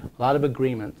 right? A lot of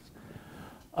agreements.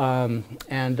 On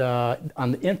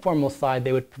the informal side,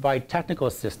 they would provide technical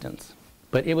assistance,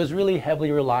 but it was really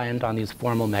heavily reliant on these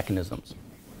formal mechanisms.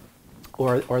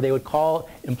 Or they would call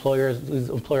employers, these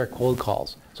employer cold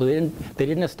calls. So they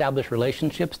didn't establish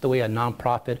relationships the way a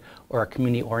nonprofit or a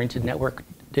community-oriented network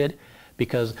did,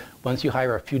 because once you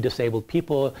hire a few disabled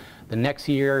people, the next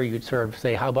year you'd sort of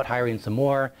say, how about hiring some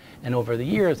more? And over the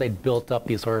years, they'd built up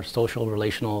these sort of social,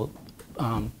 relational,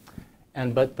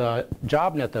 but the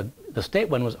JobNet, the state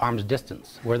one, was arm's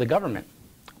distance. We're the government.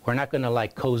 We're not going to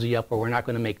like cozy up, or we're not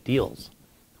going to make deals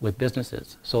with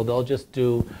businesses. So they'll just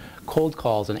do cold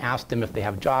calls and ask them if they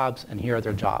have jobs, and here are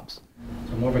their jobs.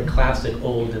 So more of a classic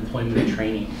old employment and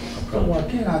training approach. So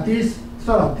again, are these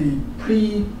sort of the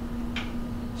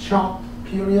pre-shock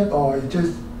period, or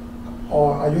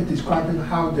are you describing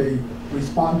how they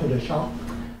respond to the shock?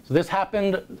 So this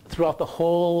happened throughout the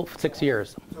whole 6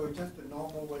 years. So it's just the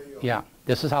normal way of... Yeah,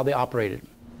 this is how they operated.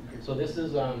 So this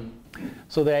is,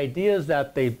 so the idea is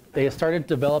that they started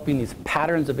developing these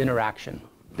patterns of interaction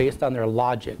based on their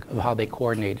logic of how they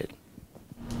coordinated.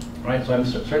 Right, so I'm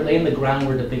certainly laying the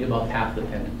groundwork to think about path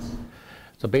dependence.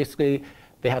 So basically,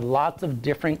 they had lots of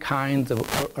different kinds of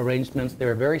arrangements. They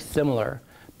were very similar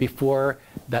before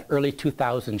that early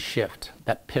 2000 shift,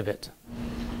 that pivot.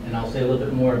 And I'll say a little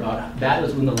bit more about that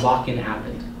was when the lock-in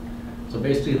happened. So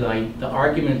basically, the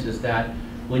argument is that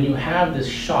when you have this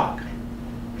shock,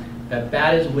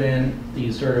 that is when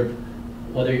these sort of,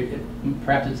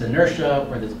 perhaps it's inertia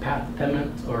or this path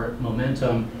dependence or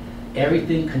momentum,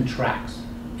 everything contracts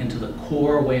into the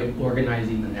core way of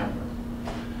organizing the network.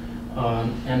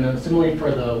 And then similarly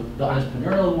for the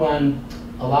entrepreneurial one,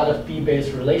 a lot of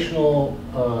fee-based relational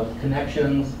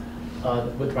connections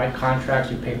with right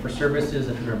contracts. You pay for services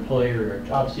if you're an employer or a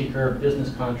job seeker,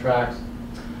 business contracts.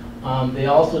 They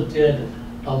also did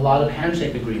a lot of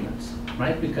handshake agreements,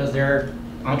 right? Because they're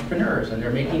entrepreneurs and they're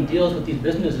making deals with these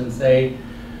businesses and say,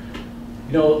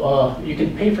 you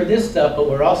can pay for this stuff, but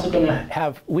we're also going to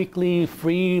have weekly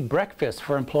free breakfasts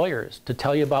for employers to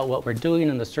tell you about what we're doing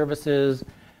and the services.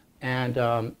 And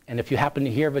if you happen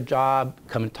to hear of a job,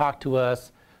 come and talk to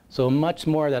us. So much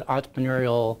more that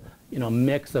entrepreneurial,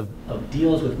 mix of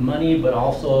deals with money, but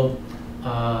also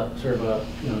sort of a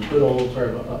good old sort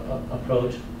of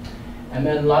approach. And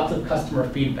then lots of customer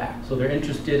feedback. So they're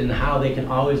interested in how they can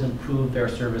always improve their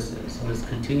services. So this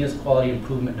continuous quality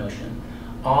improvement notion.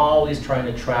 Always trying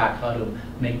to track how to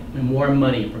make more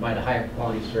money, provide a higher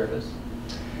quality service.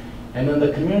 And then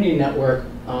the community network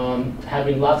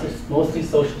having lots of mostly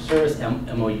social service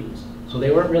MOUs. So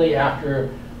they weren't really after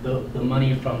the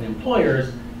money from the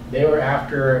employers, they were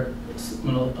after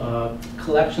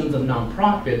collections of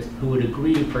nonprofits who would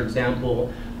agree, for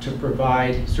example, to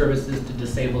provide services to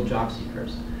disabled job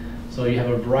seekers. So you have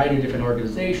a variety of different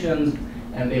organizations,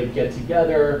 and they would get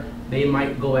together. They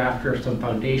might go after some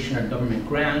foundation or government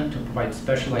grant to provide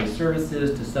specialized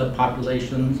services to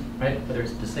subpopulations, right? Whether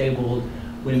it's disabled,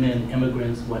 women,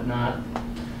 immigrants, whatnot.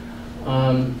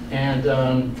 And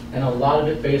a lot of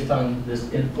it based on this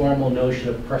informal notion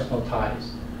of personal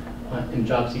ties in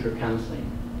job seeker counseling.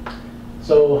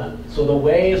 So the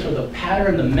ways or the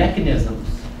pattern, the mechanisms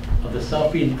of the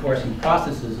self-reinforcing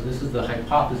processes, this is the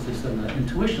hypothesis and the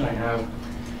intuition I have,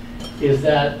 is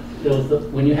that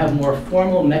when you have more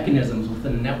formal mechanisms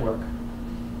within a network,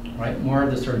 right, more of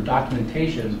this sort of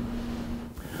documentation,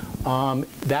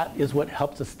 that is what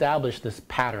helps establish this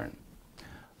pattern.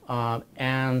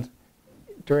 And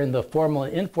during the formal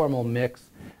and informal mix,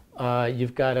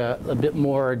 you've got a bit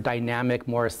more dynamic,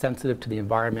 more sensitive to the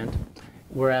environment,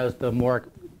 whereas the more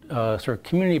sort of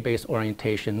community-based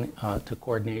orientation to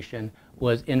coordination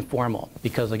was informal.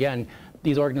 Because again,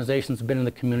 these organizations have been in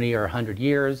the community for 100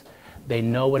 years. They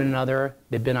know one another.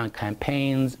 They've been on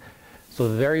campaigns. So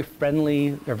they're very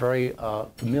friendly. They're very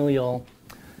familial.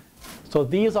 So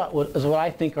these is what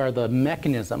I think are the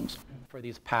mechanisms for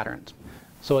these patterns.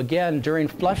 So again, during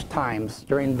flush times,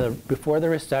 before the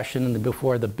recession and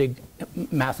before the big,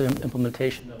 massive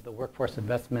implementation of the Workforce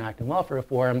Investment Act and welfare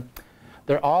reform,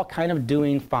 they're all kind of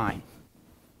doing fine,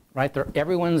 right?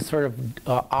 Everyone's sort of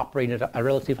operating at a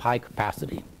relative high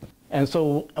capacity. And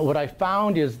so what I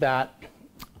found is that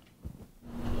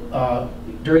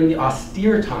during the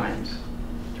austere times,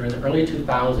 during the early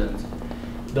 2000s,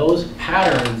 those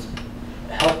patterns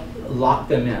helped lock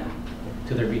them in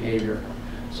to their behavior.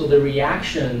 So the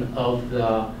reaction of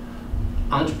the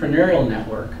entrepreneurial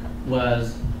network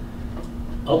was,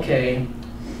 okay,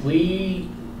 we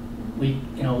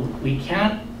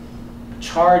can't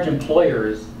charge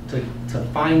employers to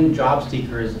find job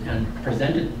seekers and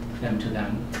present them to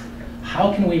them.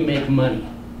 How can we make money,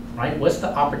 right? What's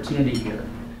the opportunity here?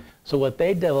 So what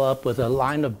they developed was a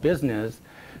line of business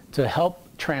to help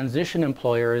transition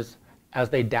employers as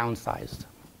they downsized.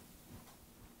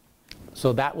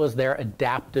 So that was their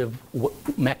adaptive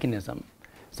mechanism.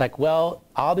 It's like, well,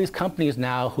 all these companies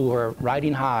now who are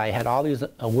riding high, had all these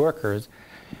workers,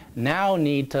 now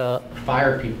need to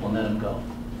fire people and let them go.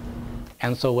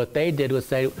 And so what they did was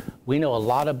say, we know a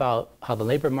lot about how the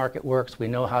labor market works. We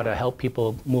know how to help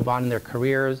people move on in their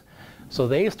careers. So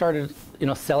they started,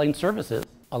 selling services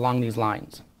along these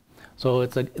lines. So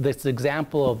it's this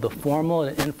example of the formal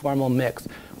and informal mix.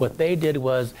 What they did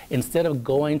was, instead of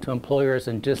going to employers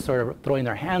and just sort of throwing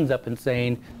their hands up and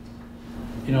saying,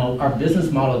 our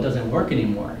business model doesn't work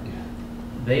anymore,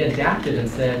 they adapted and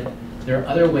said, there are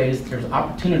other ways, there's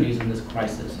opportunities in this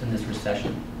crisis, in this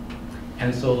recession.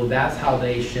 And so that's how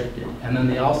they shifted. And then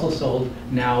they also sold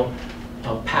now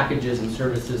packages and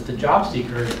services to job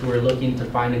seekers who are looking to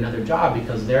find another job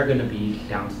because they're going to be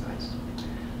downsized.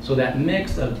 So that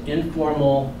mix of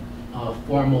informal,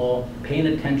 formal, paying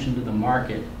attention to the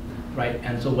market, right?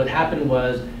 And so what happened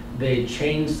was they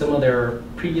changed some of their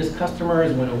previous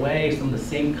customers, went away. Some of the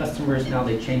same customers, now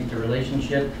they changed their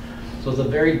relationship. So it's a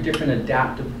very different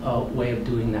adaptive way of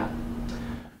doing that.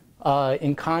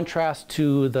 In contrast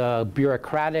to the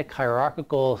bureaucratic,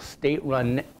 hierarchical,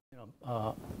 state-run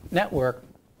network,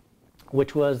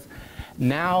 which was,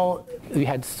 now we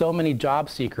had so many job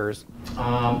seekers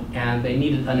and they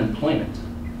needed unemployment.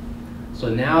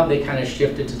 So now they kind of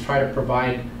shifted to try to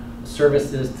provide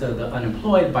services to the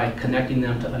unemployed by connecting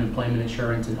them to unemployment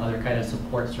insurance and other kind of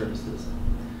support services.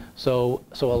 So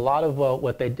a lot of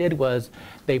what they did was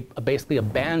they basically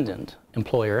abandoned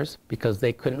employers because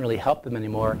they couldn't really help them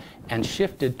anymore and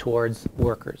shifted towards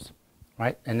workers,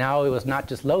 right? And now it was not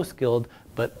just low-skilled,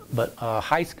 but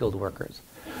high-skilled workers.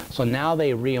 So now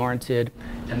they reoriented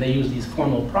and they use these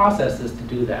formal processes to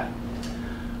do that.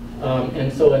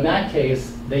 And so in that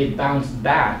case, they bounced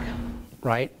back,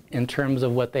 right, in terms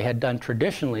of what they had done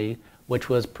traditionally, which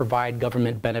was provide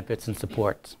government benefits and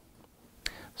supports.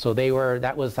 So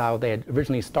that was how they had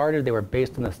originally started. They were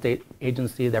based on a state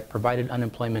agency that provided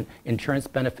unemployment insurance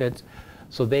benefits.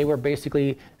 So they were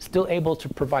basically still able to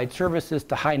provide services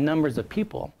to high numbers of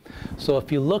people. So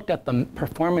if you looked at the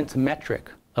performance metric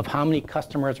of how many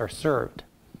customers are served,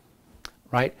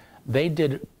 right, they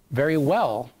did very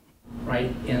well,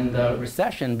 right, in the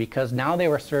recession because now they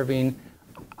were serving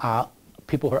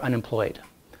people who are unemployed.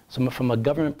 So from a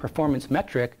government performance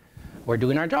metric, we're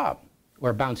doing our job.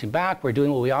 we're bouncing back, we're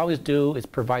doing what we always do, is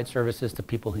provide services to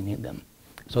people who need them.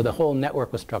 So the whole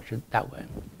network was structured that way.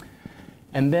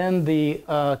 And then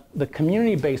the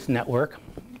community-based network,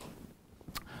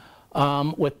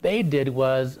 what they did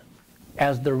was,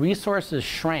 as the resources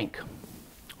shrank,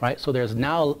 right? So there's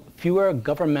now fewer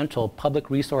governmental public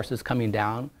resources coming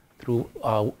down through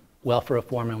welfare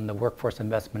reform and the Workforce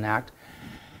Investment Act.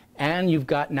 And you've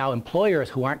got now employers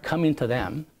who aren't coming to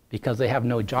them because they have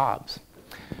no jobs.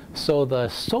 So the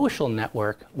social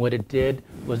network, what it did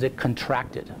was it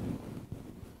contracted.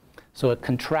 So it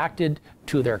contracted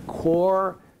to their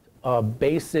core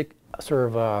basic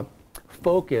sort of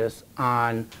focus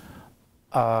on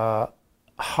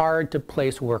hard to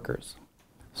place workers.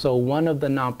 So one of the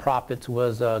nonprofits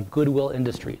was Goodwill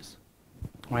Industries,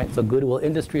 right? So Goodwill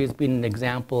Industries being an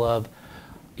example of,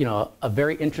 you know, a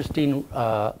very interesting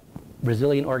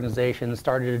resilient organization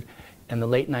started in the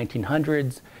late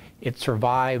 1900s. It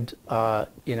survived,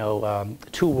 you know,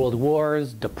 2 world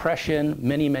wars, depression,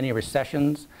 many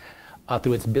recessions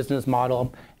through its business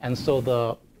model. And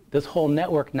so this whole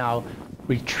network now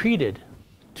retreated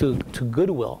to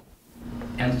Goodwill.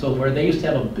 And so where they used to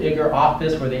have a bigger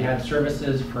office where they had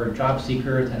services for job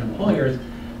seekers and employers,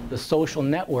 the social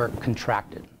network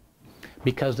contracted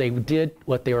because they did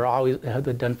what they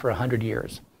had done for 100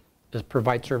 years, is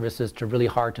provide services to really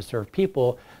hard to serve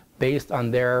people based on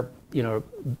their, you know,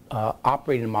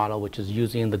 operating model, which is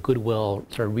using the Goodwill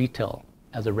sort of retail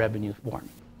as a revenue form.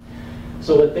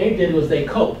 So what they did was they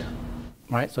coped,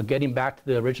 right? So getting back to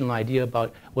the original idea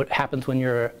about what happens when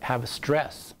you have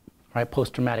stress, right?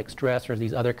 Post-traumatic stress or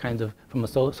these other kinds of, from a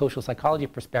social psychology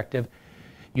perspective,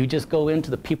 you just go into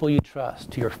the people you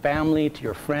trust, to your family, to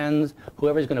your friends,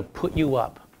 whoever's going to put you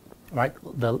up, right?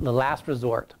 The last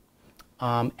resort.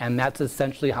 And that's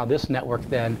essentially how this network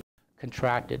then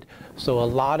contracted. So a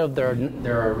lot of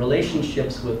their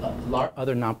relationships with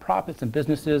other nonprofits and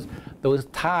businesses, those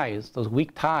ties, those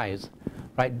weak ties,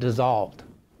 right, dissolved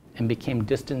and became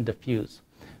distant, diffuse.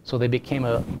 So they became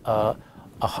a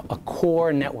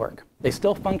core network. They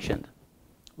still functioned,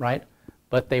 right?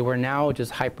 But they were now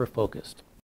just hyper-focused.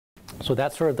 So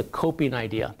that's sort of the coping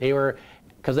idea. They were,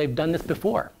 because they've done this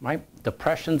before, right?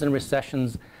 Depressions and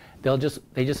recessions,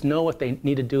 they just know what they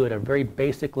need to do at a very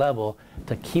basic level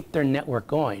to keep their network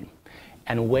going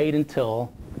and wait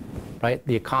until, right,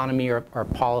 the economy or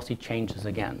policy changes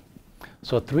again.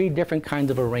 So 3 different kinds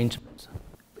of arrangements.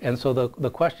 And so the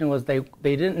question was they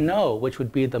didn't know which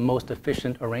would be the most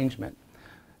efficient arrangement.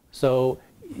 So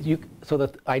the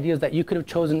idea is that you could have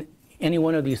chosen any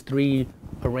one of these 3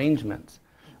 arrangements.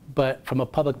 But from a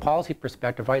public policy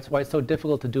perspective, right, it's why it's so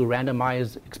difficult to do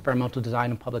randomized experimental design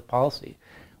in public policy.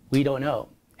 We don't know.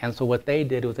 And so what they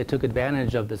did was they took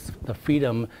advantage of the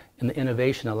freedom and the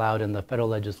innovation allowed in the federal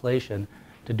legislation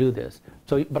to do this.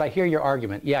 So, but I hear your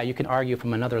argument. Yeah, you can argue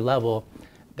from another level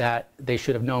that they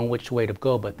should have known which way to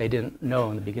go, but they didn't know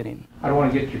in the beginning. I don't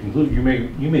want to get to your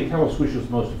conclusion. You may tell us which was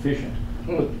most efficient,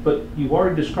 but you've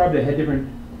already described they had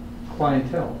different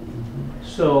clientele.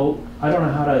 So I don't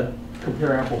know how to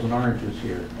compare apples and oranges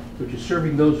here, which is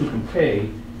serving those who can pay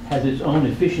has its own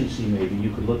efficiency maybe you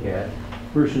could look at,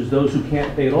 versus those who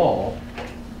can't pay at all,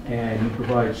 and you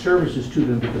provide services to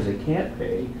them because they can't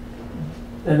pay,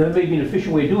 and that may be an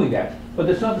efficient way of doing that, but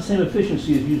that's not the same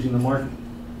efficiency as using the market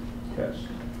test.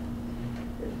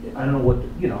 I don't know what,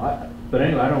 you know, but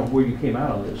anyway, I don't know where you came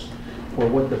out of this, or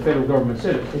what the federal government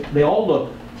said. They all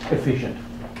look efficient,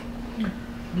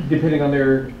 depending on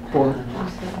their,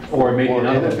 or maybe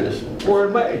not efficient. Or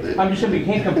I'm just saying we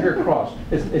can't compare across.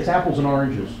 It's apples and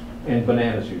oranges and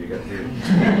bananas here. You got here.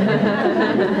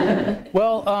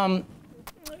 Well,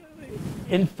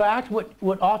 in fact,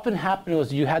 what often happened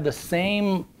was you had the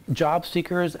same job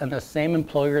seekers and the same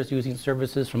employers using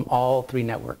services from all 3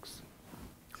 networks,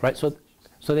 right? So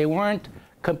they weren't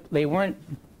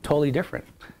totally different.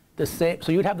 The same.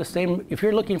 So you'd have the same. If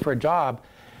you're looking for a job,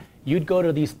 you'd go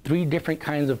to these 3 different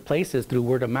kinds of places through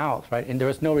word of mouth, right? And there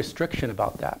was no restriction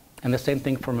about that. And the same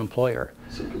thing from employer.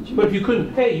 But if you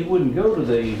couldn't pay, you wouldn't go to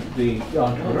the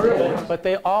entrepreneurial ones. But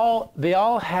they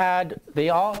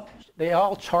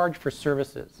all charged for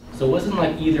services. So it wasn't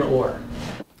like either or.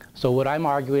 So what I'm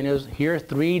arguing is here are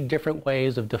 3 different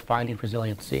ways of defining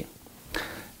resiliency.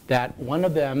 That one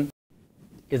of them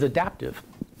is adaptive,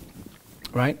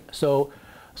 right? So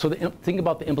think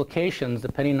about the implications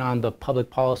depending on the public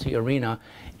policy arena.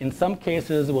 In some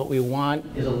cases, what we want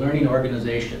is a learning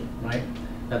organization, right?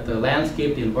 That the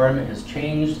landscape, the environment has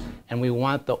changed, and we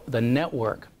want the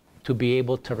network to be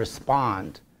able to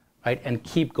respond, right, and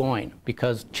keep going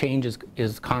because change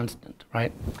is constant,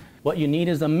 right? What you need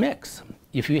is a mix.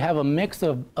 if you have a mix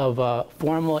of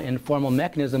formal and informal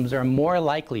mechanisms, they're more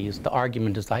likely, is the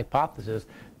argument, is the hypothesis,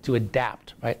 to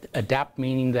adapt, right? Adapt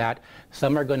meaning that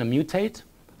some are going to mutate,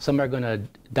 some are going to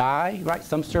die, right?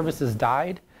 Some services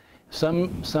died.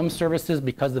 Some services,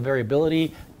 because of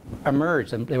variability,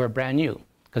 emerged and they were brand new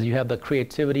because you have the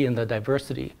creativity and the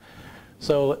diversity.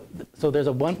 So there's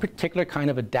one particular kind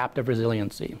of adaptive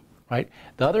resiliency, right?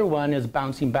 The other one is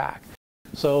bouncing back.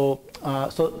 So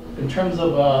in terms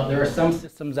of, there are some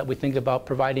systems that we think about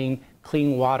providing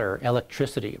clean water,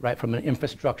 electricity, right, from an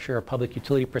infrastructure or public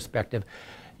utility perspective.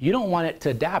 You don't want it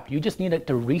to adapt, you just need it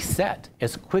to reset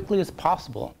as quickly as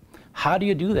possible. How do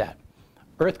you do that?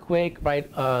 Earthquake,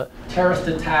 right, terrorist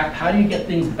attack, how do you get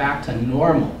things back to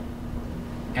normal?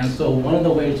 And so one of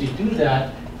the ways you do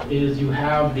that is you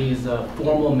have these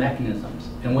formal mechanisms,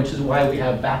 and which is why we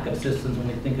have backup systems when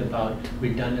we think about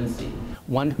redundancy.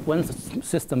 One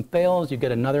system fails, you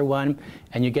get another one,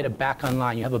 and you get it back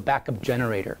online. You have a backup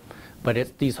generator. But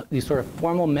it's these sort of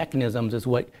formal mechanisms is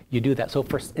what you do that. So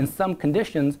in some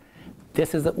conditions,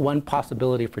 this is one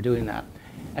possibility for doing that.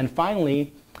 And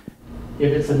finally,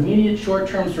 if it's immediate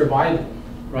short-term survival,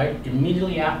 right,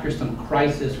 immediately after some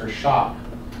crisis or shock,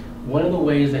 one of the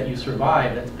ways that you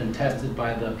survive that's been tested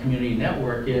by the community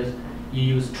network is you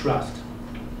use trust,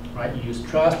 right? You use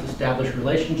trust, establish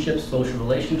relationships, social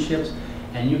relationships,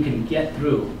 and you can get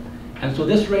through. And so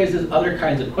this raises other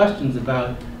kinds of questions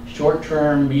about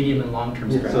short-term, medium, and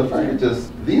long-term strategies. So if I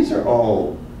could these are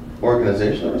all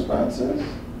organizational responses,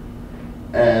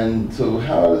 and so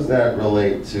how does that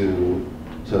relate to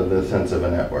the sense of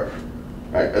a network?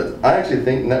 Right? I actually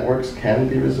think networks can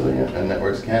be resilient and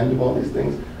networks can do all these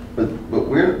things, but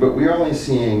we're only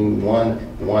seeing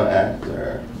one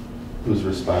actor who's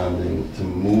responding to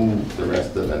move the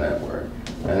rest of the network,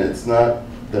 and it's not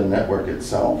the network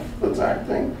itself that's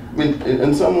acting. I mean,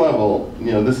 in some level,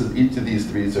 you know, this is each of these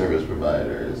three service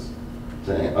providers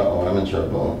saying, "Uh-oh, I'm in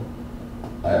trouble.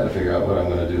 I got to figure out what I'm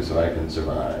going to do so I can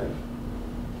survive,"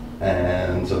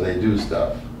 and so they do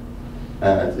stuff.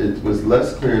 It was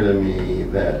less clear to me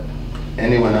that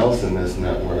anyone else in this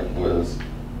network was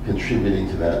contributing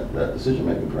to that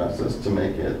decision-making process to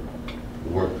make it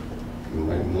work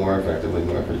more effectively,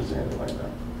 more efficiently, anything like that.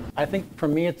 I think for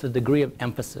me it's a degree of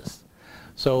emphasis.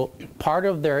 So part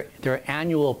of their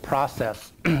annual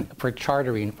process for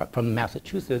chartering from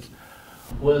Massachusetts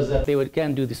was that they would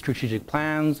again do the strategic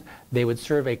plans, they would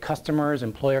survey customers,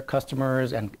 employer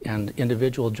customers, and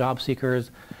individual job seekers.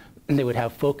 And they would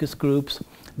have focus groups.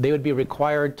 They would be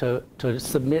required to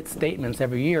submit statements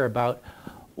every year about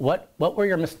what were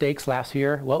your mistakes last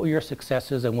year, what were your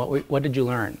successes, and what did you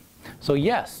learn? So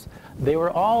yes, they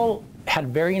were all had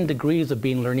varying degrees of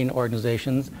being learning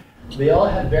organizations. They all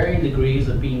had varying degrees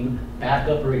of being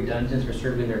backup or redundant or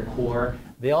serving their core.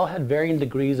 They all had varying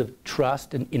degrees of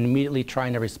trust and immediately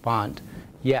trying to respond.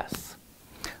 Yes.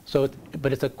 So,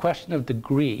 but it's a question of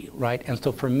degree, right? And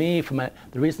so for me,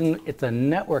 the reason it's a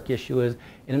network issue is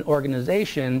in an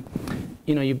organization,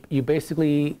 you know, you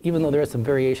basically, even though there is some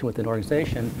variation within an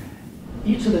organization,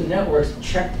 each of the networks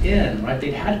checked in, right?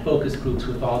 They'd had focus groups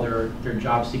with all their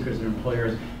job seekers and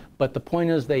employers. But the point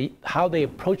is how they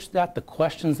approached that, the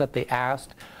questions that they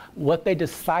asked, what they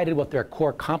decided, what their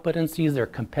core competencies, their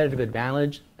competitive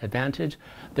advantage,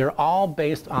 they're all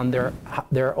based on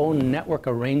their own network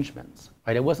arrangements,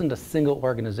 right? It wasn't a single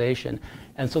organization.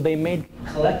 And so they made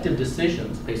collective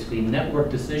decisions, basically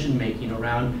network decision making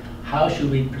around how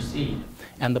should we proceed.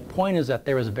 And the point is that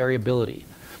there is variability,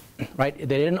 right? They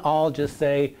didn't all just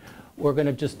say, we're going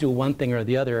to just do one thing or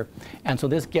the other. And so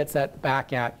this gets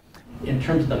back at, in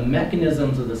terms of the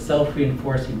mechanisms of the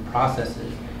self-reinforcing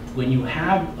processes, when you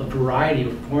have a variety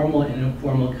of formal and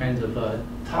informal kinds of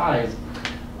ties,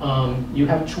 you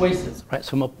have choices, right?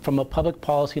 So from a public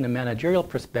policy and a managerial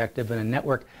perspective and a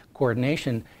network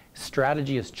coordination,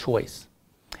 strategy is choice.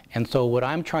 And so what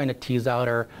I'm trying to tease out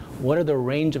are, what are the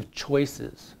range of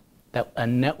choices that a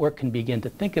network can begin to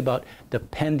think about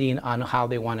depending on how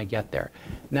they want to get there.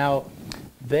 Now,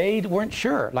 they weren't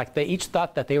sure. Like, they each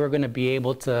thought that they were going to be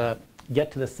able to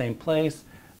get to the same place.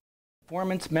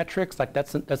 Performance metrics, like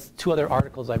that's two other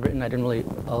articles I've written. I didn't really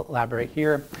elaborate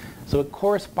here. So it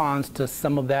corresponds to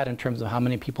some of that in terms of how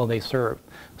many people they serve.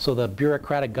 So the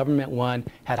bureaucratic government one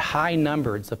had high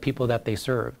numbers of people that they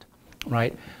served,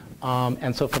 right?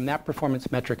 And so from that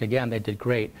performance metric, again, they did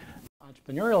great.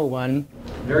 Entrepreneurial one,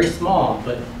 very small,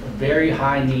 but very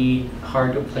high need,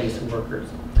 hard to place workers.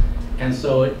 And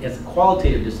so it's a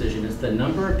qualitative decision. It's the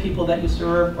number of people that you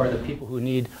serve or the people who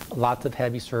need lots of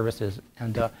heavy services.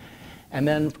 And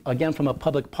then again, from a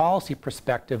public policy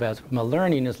perspective, from a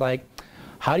learning, is like,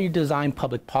 how do you design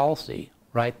public policy?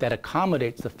 right, that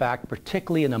accommodates the fact,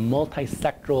 particularly in a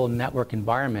multi-sectoral network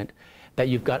environment, that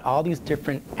you've got all these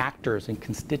different actors and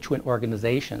constituent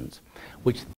organizations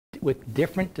with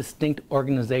different distinct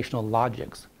organizational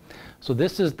logics. So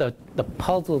this is the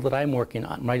puzzle that I'm working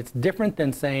on, right? It's different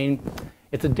than saying,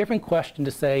 it's a different question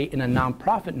to say in a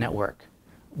nonprofit network,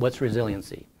 what's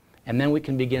resiliency? And then we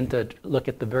can begin to look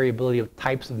at the variability of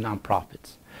types of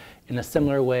nonprofits. In a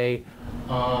similar way,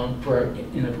 we're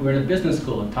in a business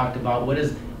school and talked about what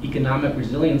is economic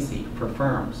resiliency for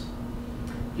firms.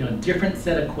 Different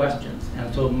set of questions.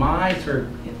 And so my sort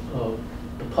of,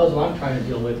 the puzzle I'm trying to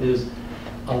deal with is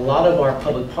a lot of our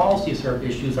public policy sort of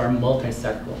issues are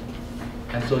multi-sectoral.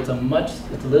 And so it's a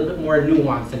little bit more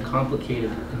nuanced and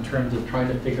complicated in terms of trying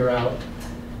to figure out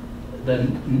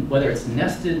whether it's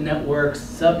nested networks,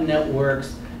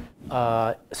 sub-networks,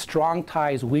 strong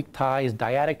ties, weak ties,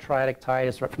 dyadic, triadic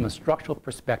ties. From a structural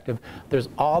perspective, there's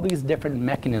all these different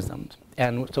mechanisms.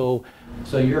 And so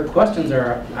your questions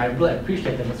are, I really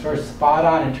appreciate them. It's sort of spot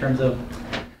on in terms of,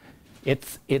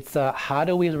 it's how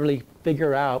do we really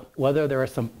figure out whether there are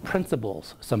some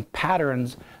principles, some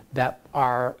patterns that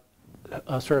are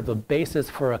sort of the basis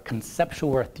for a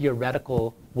conceptual or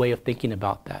theoretical way of thinking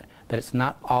about that it's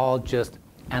not all just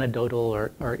anecdotal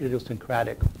or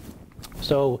idiosyncratic.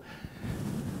 So,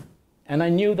 and I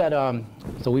knew that,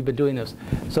 so we've been doing this.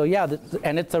 So yeah,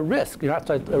 and it's a risk. It's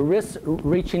a risk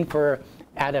reaching for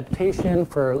adaptation,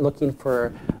 for looking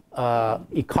for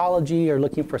ecology or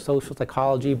looking for social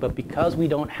psychology, but because we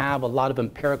don't have a lot of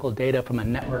empirical data from a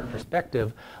network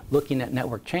perspective, looking at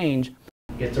network change,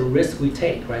 it's a risk we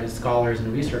take, right, as scholars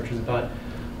and researchers about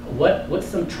what's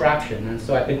some traction. And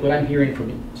so I think what I'm hearing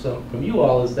from you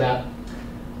all is that,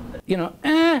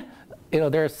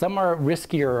 there are some are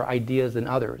riskier ideas than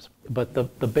others, but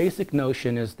the basic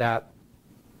notion is that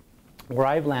where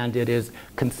I've landed is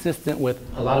consistent with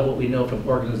a lot of what we know from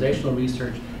organizational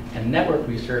research and network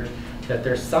research, that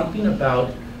there's something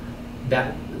about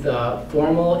that the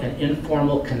formal and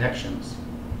informal connections,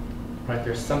 right?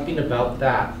 There's something about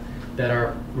that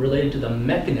are related to the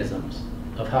mechanisms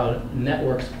of how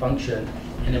networks function,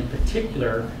 and in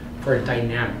particular for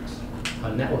dynamics. How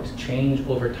networks change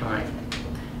over time.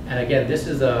 And again, this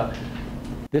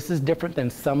is different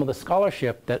than some of the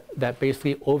scholarship that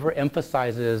basically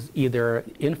overemphasizes either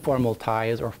informal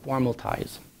ties or formal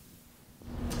ties.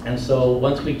 And so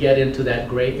once we get into that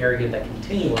gray area, that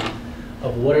continuum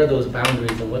of what are those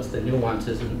boundaries and what's the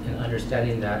nuances in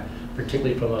understanding that,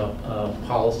 particularly from a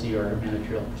policy or a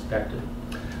managerial perspective.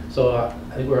 So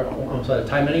I think we're almost out of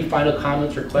time. Any final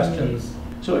comments or questions?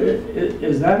 So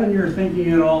is that in your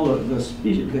thinking at all,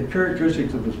 the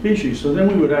characteristics of the species? So then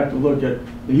we would have to look at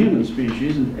the human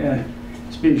species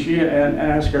and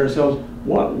ask ourselves,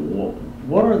 what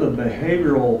are the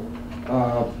behavioral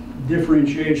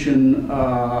differentiation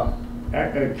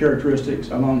characteristics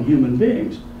among human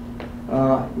beings?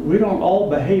 We don't all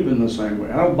behave in the same way.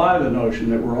 I don't buy the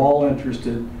notion that we're all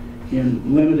interested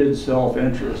in limited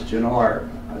self-interest.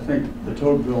 I think the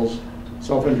Tocqueville's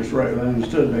self-interest rightly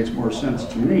understood makes more sense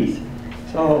to me.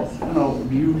 So,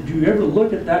 do you ever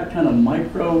look at that kind of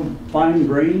micro,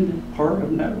 fine-grained part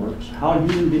of networks, how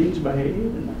human beings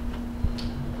behave?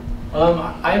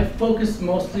 I've focused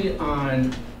mostly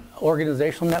on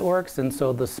organizational networks, and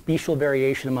so the special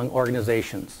variation among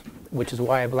organizations, which is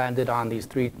why I've landed on these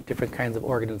three different kinds of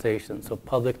organizations, so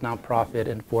public, nonprofit,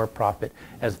 and for-profit,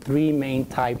 as three main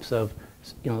types of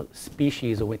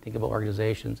species when we think about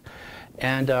organizations.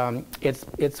 And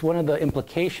it's one of the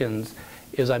implications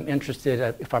is I'm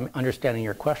interested, if I'm understanding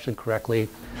your question correctly,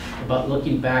 about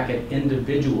looking back at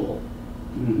individual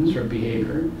sort of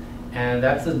behavior. And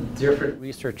that's a different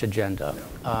research agenda.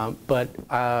 But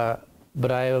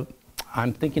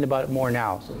I'm thinking about it more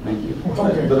now, so thank you.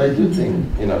 But I do think,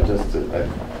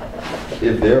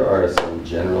 if there are some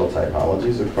general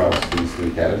typologies across these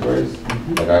three categories,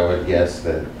 like I would guess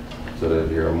that sort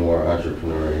of your more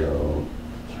entrepreneurial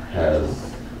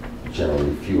has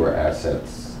generally fewer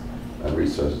assets and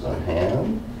resources on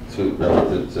hand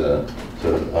relative to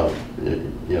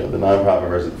the nonprofit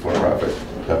versus the for-profit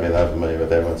company that I'm familiar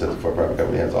with. Everyone says the for-profit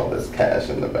company has all this cash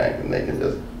in the bank and they can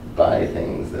just buy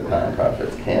things that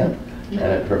nonprofits can't, and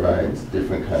it provides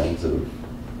different kinds of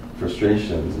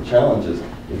frustrations and challenges.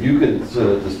 If you could sort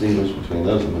of distinguish between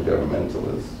those and the governmental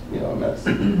is a mess,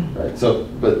 right? So,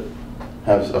 but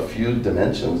have a few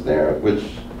dimensions there, which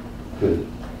could,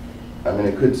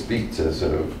 it could speak to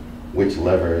sort of which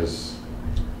levers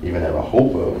even have a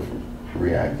hope of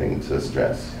reacting to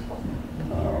stress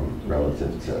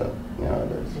relative to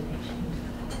others.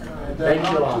 Thank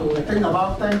you.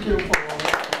 Thank you for